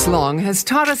for this long has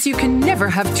taught us you can never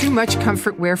have too much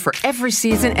comfort wear for every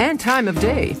season and time of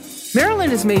day. Marilyn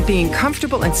has made being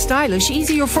comfortable and stylish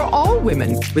easier for all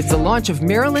women with the launch of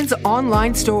Marilyn's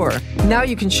online store. Now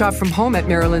you can shop from home at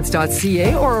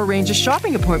marilyns.ca or arrange a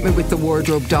shopping appointment with the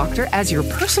wardrobe doctor as your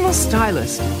personal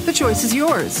stylist. The choice is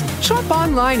yours. Shop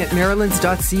online at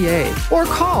marilyns.ca or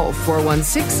call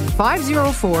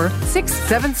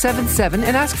 416-504-6777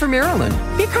 and ask for Marilyn.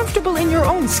 Be comfortable in your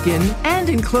own skin and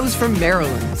in clothes from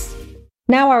Marilyn's.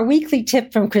 Now our weekly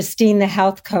tip from Christine, the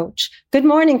health coach. Good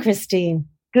morning, Christine.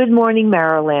 Good morning,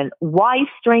 Marilyn. Why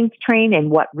strength train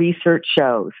and what research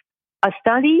shows? A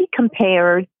study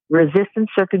compared resistance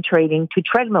circuit training to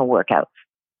treadmill workouts.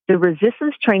 The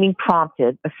resistance training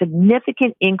prompted a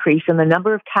significant increase in the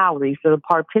number of calories that the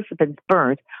participants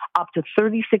burned up to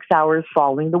 36 hours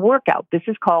following the workout. This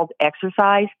is called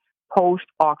exercise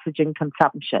post-oxygen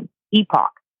consumption,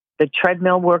 EPOC. The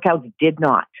treadmill workouts did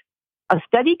not. A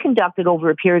study conducted over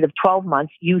a period of 12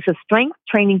 months used a strength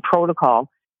training protocol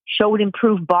showed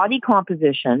improved body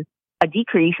composition, a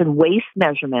decrease in waist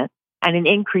measurement, and an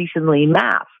increase in lean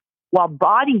mass, while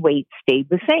body weight stayed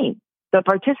the same. The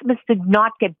participants did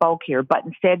not get bulkier, but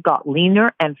instead got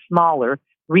leaner and smaller,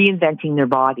 reinventing their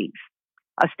bodies.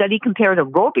 A study compared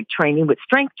aerobic training with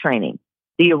strength training.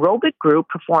 The aerobic group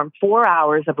performed 4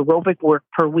 hours of aerobic work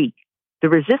per week. The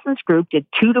resistance group did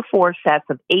 2 to 4 sets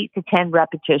of 8 to 10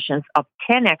 repetitions of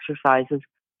 10 exercises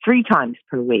 3 times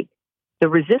per week. The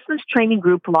resistance training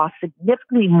group lost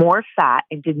significantly more fat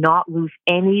and did not lose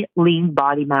any lean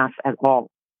body mass at all.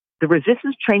 The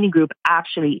resistance training group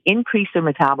actually increased their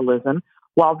metabolism,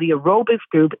 while the aerobics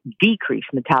group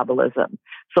decreased metabolism.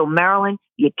 So, Marilyn,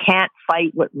 you can't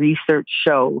fight what research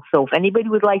shows. So if anybody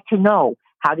would like to know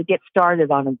how to get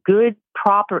started on a good,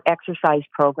 proper exercise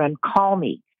program, call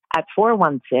me at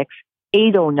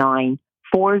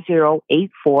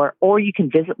 416-809-4084, or you can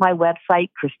visit my website,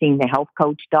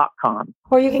 ChristineTheHealthCoach.com.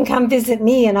 Or you can come visit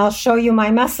me and I'll show you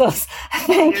my muscles.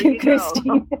 Thank you,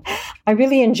 Christine. I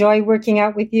really enjoy working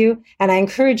out with you, and I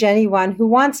encourage anyone who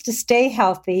wants to stay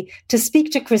healthy to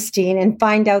speak to Christine and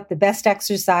find out the best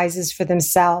exercises for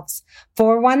themselves.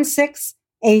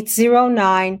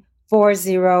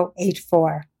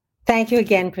 416-809-4084. Thank you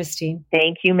again, Christine.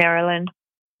 Thank you, Marilyn.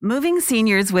 Moving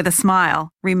seniors with a smile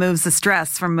removes the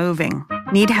stress from moving.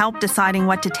 Need help deciding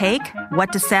what to take,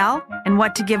 what to sell, and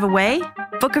what to give away?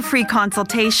 Book a free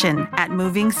consultation at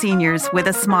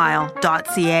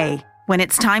movingseniorswithasmile.ca. When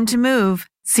it's time to move,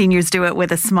 seniors do it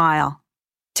with a smile.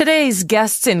 Today's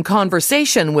guests in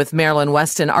conversation with Marilyn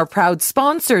Weston are proud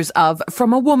sponsors of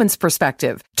From a Woman's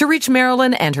Perspective. To reach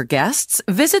Marilyn and her guests,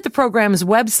 visit the program's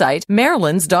website,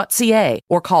 marilyns.ca,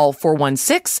 or call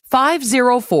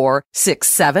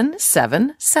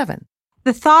 416-504-6777.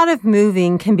 The thought of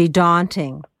moving can be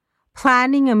daunting.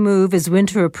 Planning a move as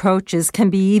winter approaches can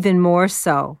be even more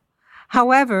so.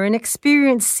 However, an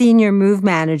experienced senior move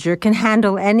manager can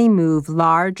handle any move,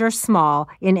 large or small,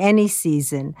 in any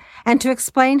season. And to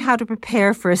explain how to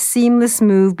prepare for a seamless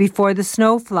move before the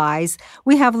snow flies,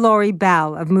 we have Lori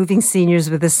Bell of Moving Seniors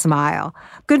with a Smile.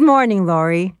 Good morning,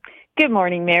 Lori. Good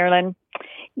morning, Marilyn.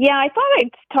 Yeah, I thought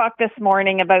I'd talk this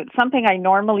morning about something I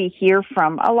normally hear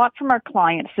a lot from our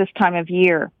clients this time of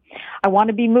year. I want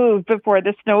to be moved before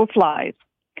the snow flies.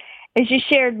 As you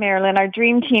shared, Marilyn, our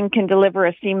dream team can deliver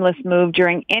a seamless move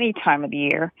during any time of the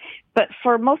year, but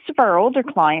for most of our older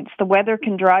clients, the weather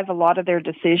can drive a lot of their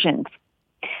decisions.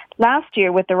 Last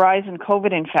year, with the rise in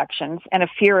COVID infections and a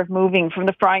fear of moving from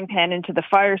the frying pan into the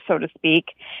fire, so to speak,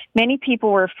 many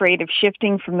people were afraid of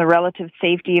shifting from the relative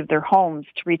safety of their homes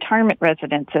to retirement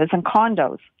residences and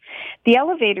condos. The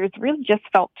elevators really just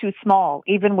felt too small,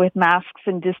 even with masks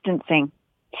and distancing.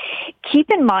 Keep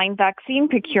in mind, vaccine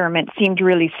procurement seemed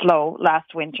really slow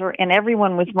last winter, and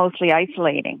everyone was mostly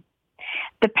isolating.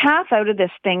 The path out of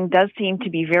this thing does seem to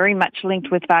be very much linked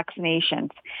with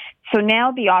vaccinations. So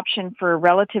now the option for a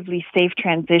relatively safe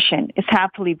transition is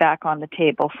happily back on the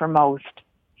table for most.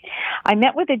 I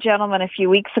met with a gentleman a few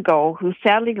weeks ago who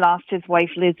sadly lost his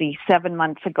wife Lizzie 7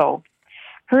 months ago.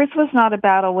 Hers was not a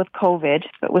battle with COVID,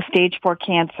 but with stage 4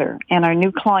 cancer, and our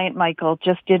new client, Michael,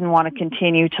 just didn't want to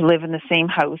continue to live in the same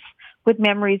house with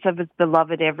memories of his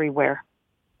beloved everywhere.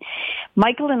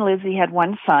 Michael and Lizzie had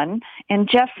one son, and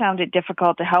Jeff found it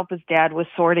difficult to help his dad with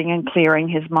sorting and clearing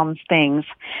his mom's things,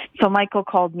 so Michael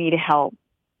called me to help.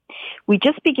 We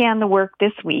just began the work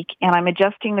this week, and I'm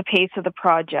adjusting the pace of the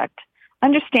project,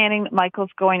 understanding that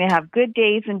Michael's going to have good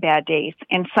days and bad days,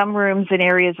 and some rooms and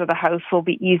areas of the house will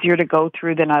be easier to go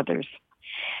through than others.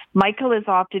 Michael has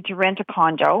opted to rent a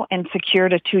condo and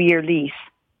secured a 2-year lease.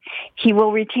 He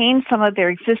will retain some of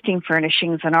their existing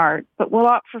furnishings and art, but will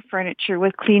opt for furniture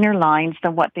with cleaner lines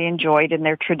than what they enjoyed in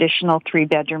their traditional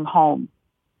 3-bedroom home.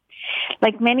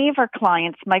 Like many of our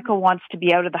clients, Michael wants to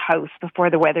be out of the house before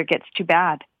the weather gets too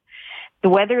bad. The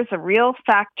weather is a real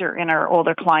factor in our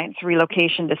older clients'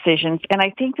 relocation decisions, and I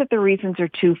think that the reasons are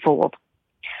twofold.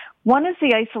 One is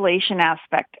the isolation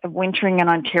aspect of wintering in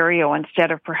Ontario instead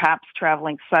of perhaps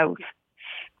traveling south.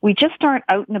 We just aren't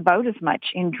out and about as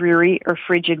much in dreary or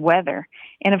frigid weather.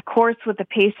 And of course, with the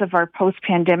pace of our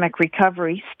post-pandemic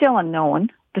recovery still unknown,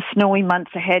 the snowy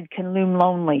months ahead can loom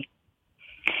lonely.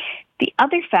 The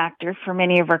other factor for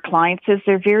many of our clients is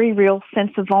their very real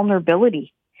sense of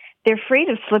vulnerability. They're afraid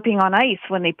of slipping on ice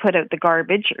when they put out the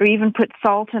garbage or even put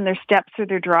salt in their steps or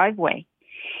their driveway.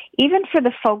 Even for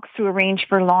the folks who arrange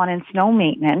for lawn and snow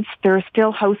maintenance, there are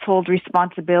still household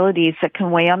responsibilities that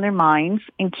can weigh on their minds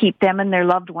and keep them and their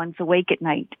loved ones awake at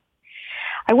night.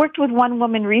 I worked with one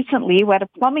woman recently who had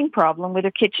a plumbing problem with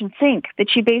her kitchen sink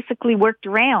that she basically worked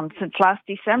around since last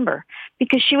December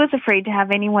because she was afraid to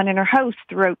have anyone in her house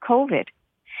throughout COVID.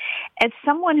 As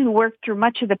someone who worked through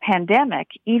much of the pandemic,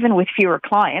 even with fewer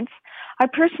clients, I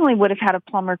personally would have had a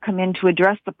plumber come in to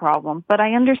address the problem, but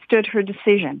I understood her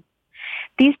decision.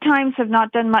 These times have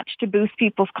not done much to boost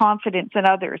people's confidence in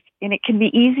others, and it can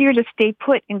be easier to stay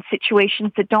put in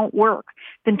situations that don't work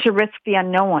than to risk the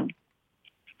unknown.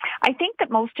 I think that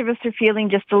most of us are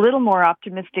feeling just a little more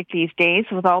optimistic these days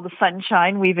with all the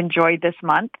sunshine we've enjoyed this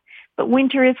month, but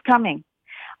winter is coming.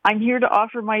 I'm here to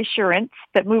offer my assurance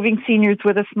that Moving Seniors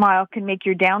with a Smile can make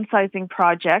your downsizing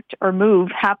project or move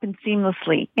happen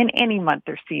seamlessly in any month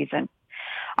or season.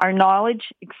 Our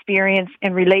knowledge, experience,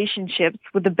 and relationships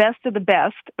with the best of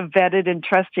vetted and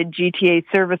trusted GTA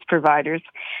service providers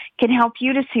can help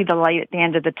you to see the light at the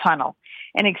end of the tunnel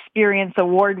and experience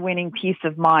award-winning peace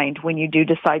of mind when you do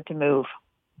decide to move.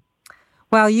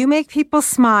 Well, you make people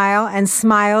smile, and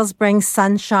smiles bring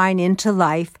sunshine into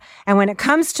life. And when it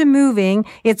comes to moving,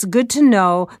 it's good to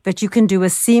know that you can do a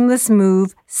seamless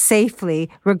move safely,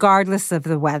 regardless of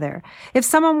the weather. If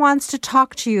someone wants to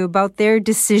talk to you about their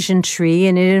decision tree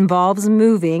and it involves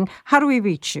moving, how do we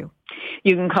reach you?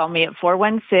 You can call me at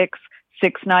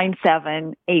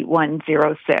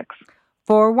 416-697-8106.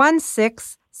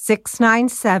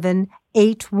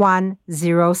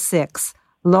 416-697-8106.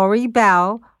 Lori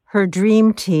Bell, her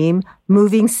dream team,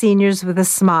 Moving Seniors with a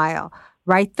Smile.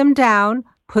 Write them down,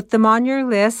 put them on your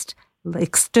list,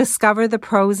 discover the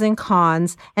pros and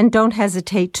cons, and don't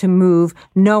hesitate to move,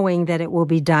 knowing that it will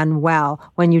be done well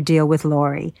when you deal with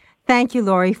Lori. Thank you,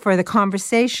 Lori, for the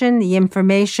conversation, the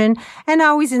information, and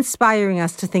always inspiring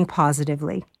us to think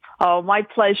positively. Oh, my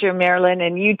pleasure, Marilyn,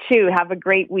 and you too. Have a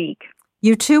great week.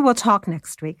 You too. We'll talk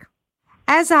next week.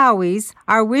 As always,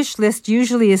 our wish list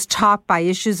usually is topped by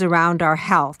issues around our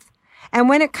health. And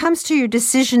when it comes to your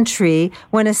decision tree,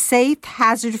 when a safe,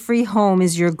 hazard-free home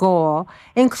is your goal,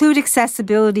 include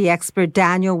accessibility expert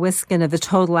Daniel Wiskin of the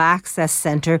Total Access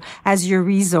Center as your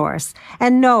resource.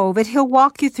 And know that he'll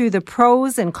walk you through the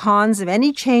pros and cons of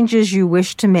any changes you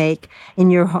wish to make in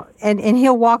your home. And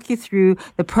he'll walk you through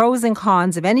the pros and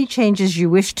cons of any changes you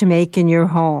wish to make in your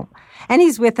home. And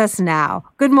he's with us now.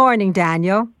 Good morning,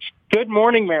 Daniel. Good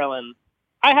morning, Marilyn.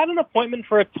 I had an appointment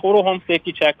for a total home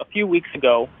safety check a few weeks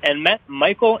ago and met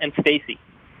Michael and Stacy.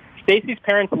 Stacy's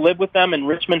parents live with them in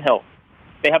Richmond Hill.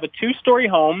 They have a 2-story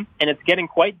home, and it's getting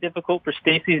quite difficult for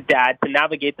Stacy's dad to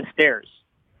navigate the stairs.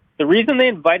 The reason they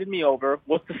invited me over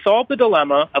was to solve the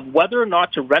dilemma of whether or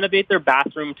not to renovate their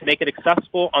bathroom to make it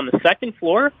accessible on the second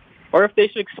floor, or if they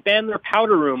should expand their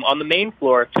powder room on the main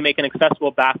floor to make an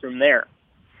accessible bathroom there.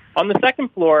 On the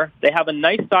second floor, they have a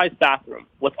nice-sized bathroom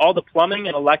with all the plumbing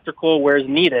and electrical where is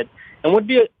needed and would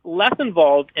be less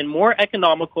involved and more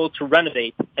economical to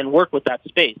renovate and work with that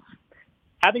space.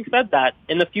 Having said that,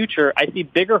 in the future, I see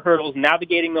bigger hurdles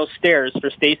navigating those stairs for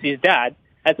Stacy's dad.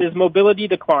 As his mobility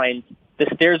declines, the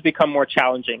stairs become more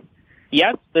challenging.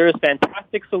 Yes, there is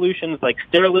fantastic solutions like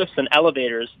stair lifts and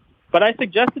elevators, but I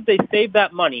suggested they save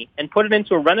that money and put it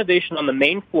into a renovation on the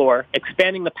main floor,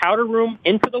 expanding the powder room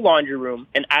into the laundry room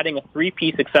and adding a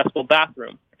 3-piece accessible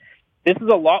bathroom. This is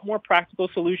a lot more practical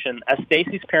solution, as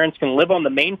Stacy's parents can live on the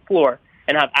main floor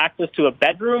and have access to a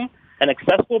bedroom, an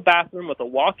accessible bathroom with a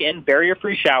walk-in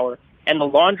barrier-free shower, and the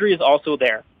laundry is also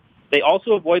there. They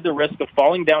also avoid the risk of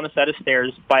falling down a set of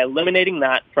stairs by eliminating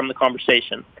that from the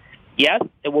conversation. Yes,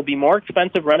 it will be more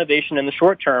expensive renovation in the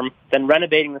short term than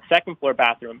renovating the second floor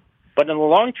bathroom. But in the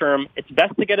long term, it's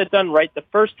best to get it done right the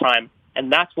first time, and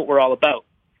that's what we're all about.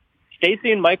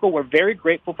 Stacy and Michael were very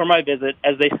grateful for my visit,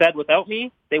 as they said without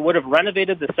me, they would have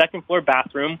renovated the second floor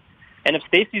bathroom, and if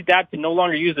Stacy's dad could no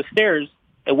longer use the stairs,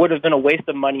 it would have been a waste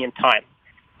of money and time.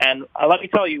 And let me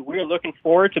tell you, we're looking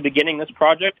forward to beginning this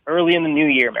project early in the new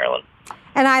year, Marilyn.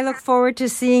 And I look forward to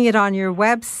seeing it on your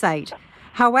website.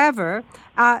 However,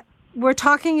 we're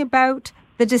talking about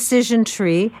the decision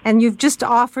tree, and you've just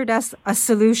offered us a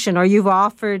solution, or you've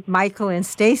offered Michael and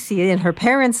Stacy and her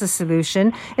parents a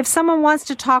solution. If someone wants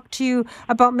to talk to you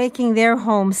about making their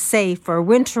home safe or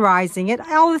winterizing it,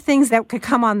 all the things that could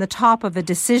come on the top of a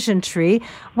decision tree,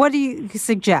 what do you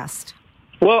suggest?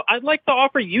 Well, I'd like to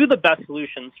offer you the best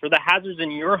solutions for the hazards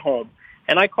in your home.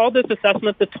 And I call this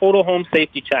assessment the Total Home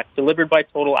Safety Check, delivered by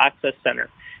Total Access Center.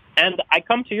 And I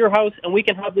come to your house, and we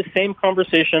can have the same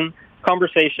conversation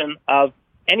of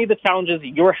any of the challenges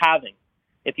you're having.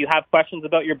 If you have questions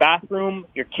about your bathroom,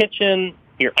 your kitchen,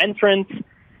 your entrance,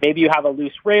 maybe you have a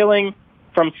loose railing,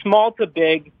 from small to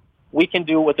big, we can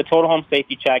do it with the Total Home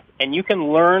Safety Check, and you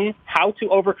can learn how to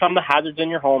overcome the hazards in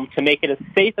your home to make it as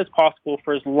safe as possible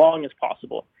for as long as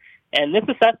possible. And this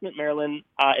assessment, Marilyn,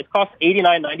 it costs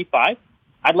 $89.95.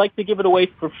 I'd like to give it away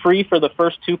for free for the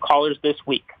first 2 callers this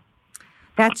week.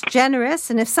 That's generous.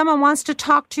 And if someone wants to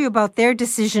talk to you about their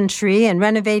decision tree and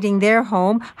renovating their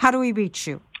home, how do we reach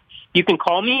you? You can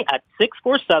call me at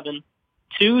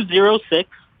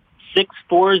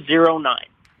 647-206-6409.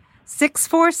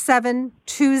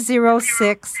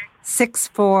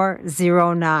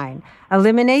 647-206-6409.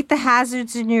 Eliminate the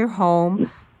hazards in your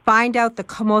home. Find out the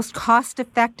most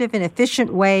cost-effective and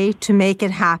efficient way to make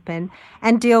it happen,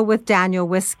 and deal with Daniel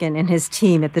Wiskin and his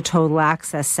team at the Total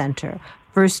Access Center.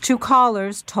 First 2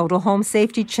 callers, Total Home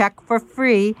Safety Check for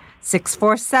free,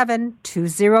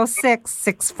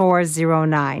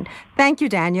 647-206-6409. Thank you,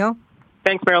 Daniel.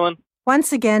 Thanks, Marilyn.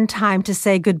 Once again, time to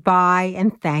say goodbye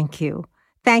and thank you.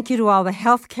 Thank you to all the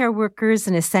healthcare workers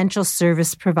and essential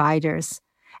service providers.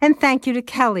 And thank you to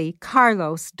Kelly,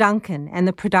 Carlos, Duncan, and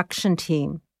the production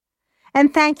team.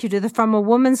 And thank you to the From a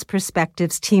Woman's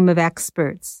Perspectives team of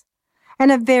experts. And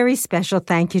a very special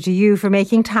thank you to you for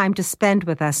making time to spend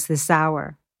with us this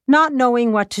hour. Not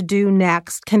knowing what to do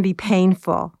next can be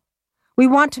painful. We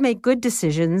want to make good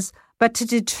decisions, but to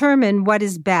determine what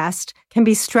is best can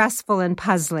be stressful and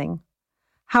puzzling.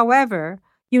 However,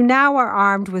 you now are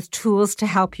armed with tools to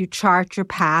help you chart your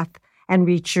path and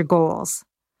reach your goals.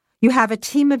 You have a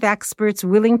team of experts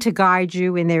willing to guide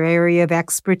you in their area of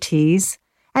expertise,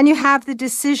 and you have the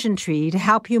decision tree to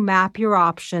help you map your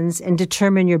options and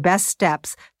determine your best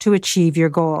steps to achieve your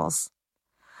goals.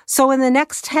 So in the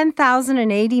next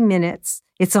 10,080 minutes,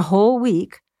 it's a whole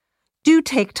week, do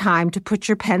take time to put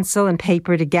your pencil and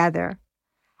paper together.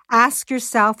 Ask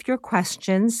yourself your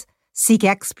questions, Seek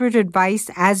expert advice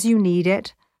as you need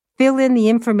it. Fill in the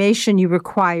information you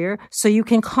require so you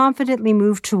can confidently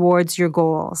move towards your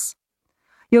goals.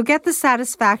 You'll get the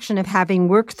satisfaction of having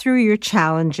worked through your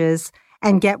challenges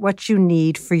and get what you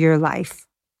need for your life.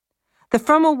 The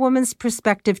From a Woman's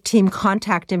Perspective team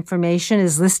contact information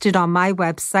is listed on my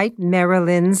website,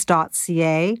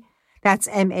 marilyns.ca. That's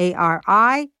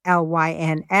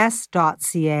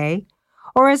MARILYNS.ca.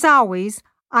 Or as always,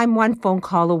 I'm one phone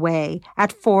call away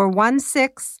at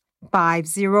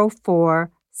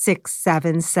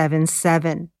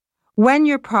 416-504-6777. When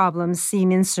your problems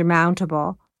seem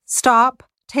insurmountable, stop,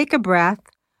 take a breath,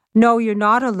 know you're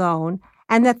not alone,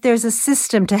 and that there's a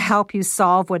system to help you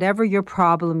solve whatever your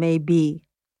problem may be.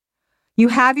 You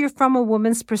have your From a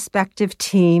Woman's Perspective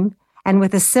team, and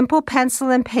with a simple pencil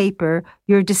and paper,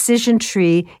 your decision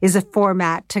tree is a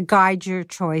format to guide your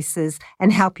choices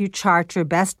and help you chart your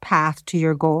best path to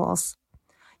your goals.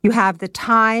 You have the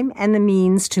time and the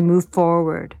means to move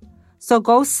forward. So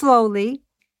go slowly,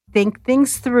 think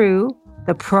things through,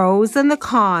 the pros and the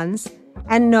cons,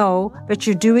 and know that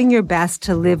you're doing your best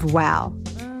to live well.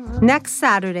 Next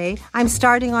Saturday, I'm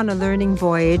starting on a learning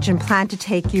voyage and plan to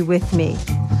take you with me.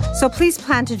 So please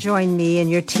plan to join me and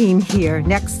your team here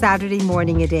next Saturday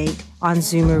morning at 8 on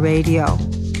Zoomer Radio.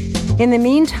 In the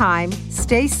meantime,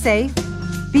 stay safe,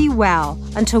 be well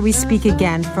until we speak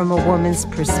again from a woman's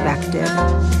perspective.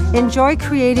 Enjoy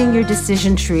creating your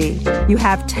decision tree. You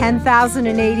have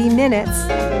 10,080 minutes.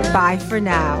 Bye for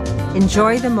now.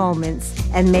 Enjoy the moments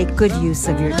and make good use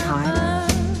of your time.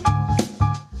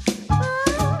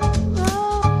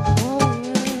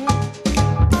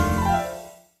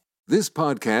 This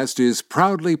podcast is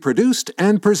proudly produced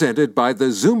and presented by the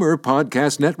Zoomer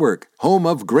Podcast Network, home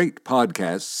of great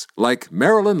podcasts like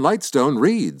Marilyn Lightstone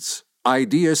Reads,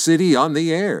 Idea City on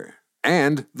the Air,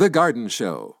 and The Garden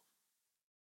Show.